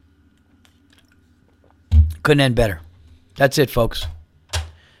 Couldn't end better. That's it, folks.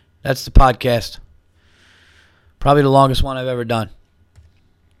 That's the podcast. Probably the longest one I've ever done.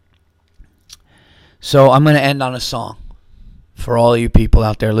 So I'm going to end on a song. For all you people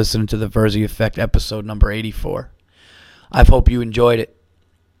out there listening to the Verzi Effect episode number 84. I hope you enjoyed it.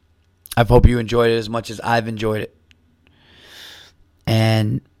 I hope you enjoyed it as much as I've enjoyed it.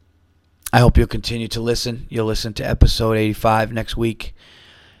 And I hope you'll continue to listen. You'll listen to episode 85 next week.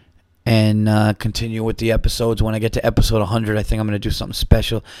 And continue with the episodes. When I get to episode 100, I think I'm going to do something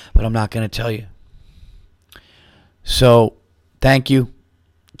special. But I'm not going to tell you. So, thank you.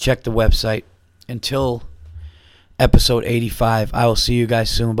 Check the website. Until... episode 85. I will see you guys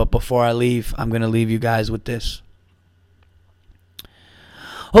soon. But before I leave, I'm going to leave you guys with this.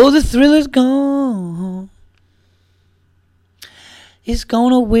 Oh, the thrill is gone. It's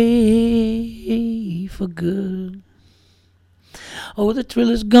gone away for good. Oh, the thrill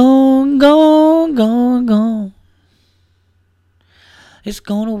is gone, gone, gone, gone. It's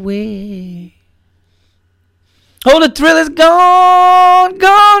gone away. Oh, the thrill is gone,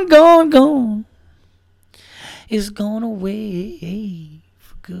 gone, gone, gone. It's gone away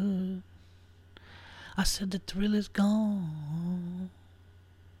for good. I said the thrill is gone.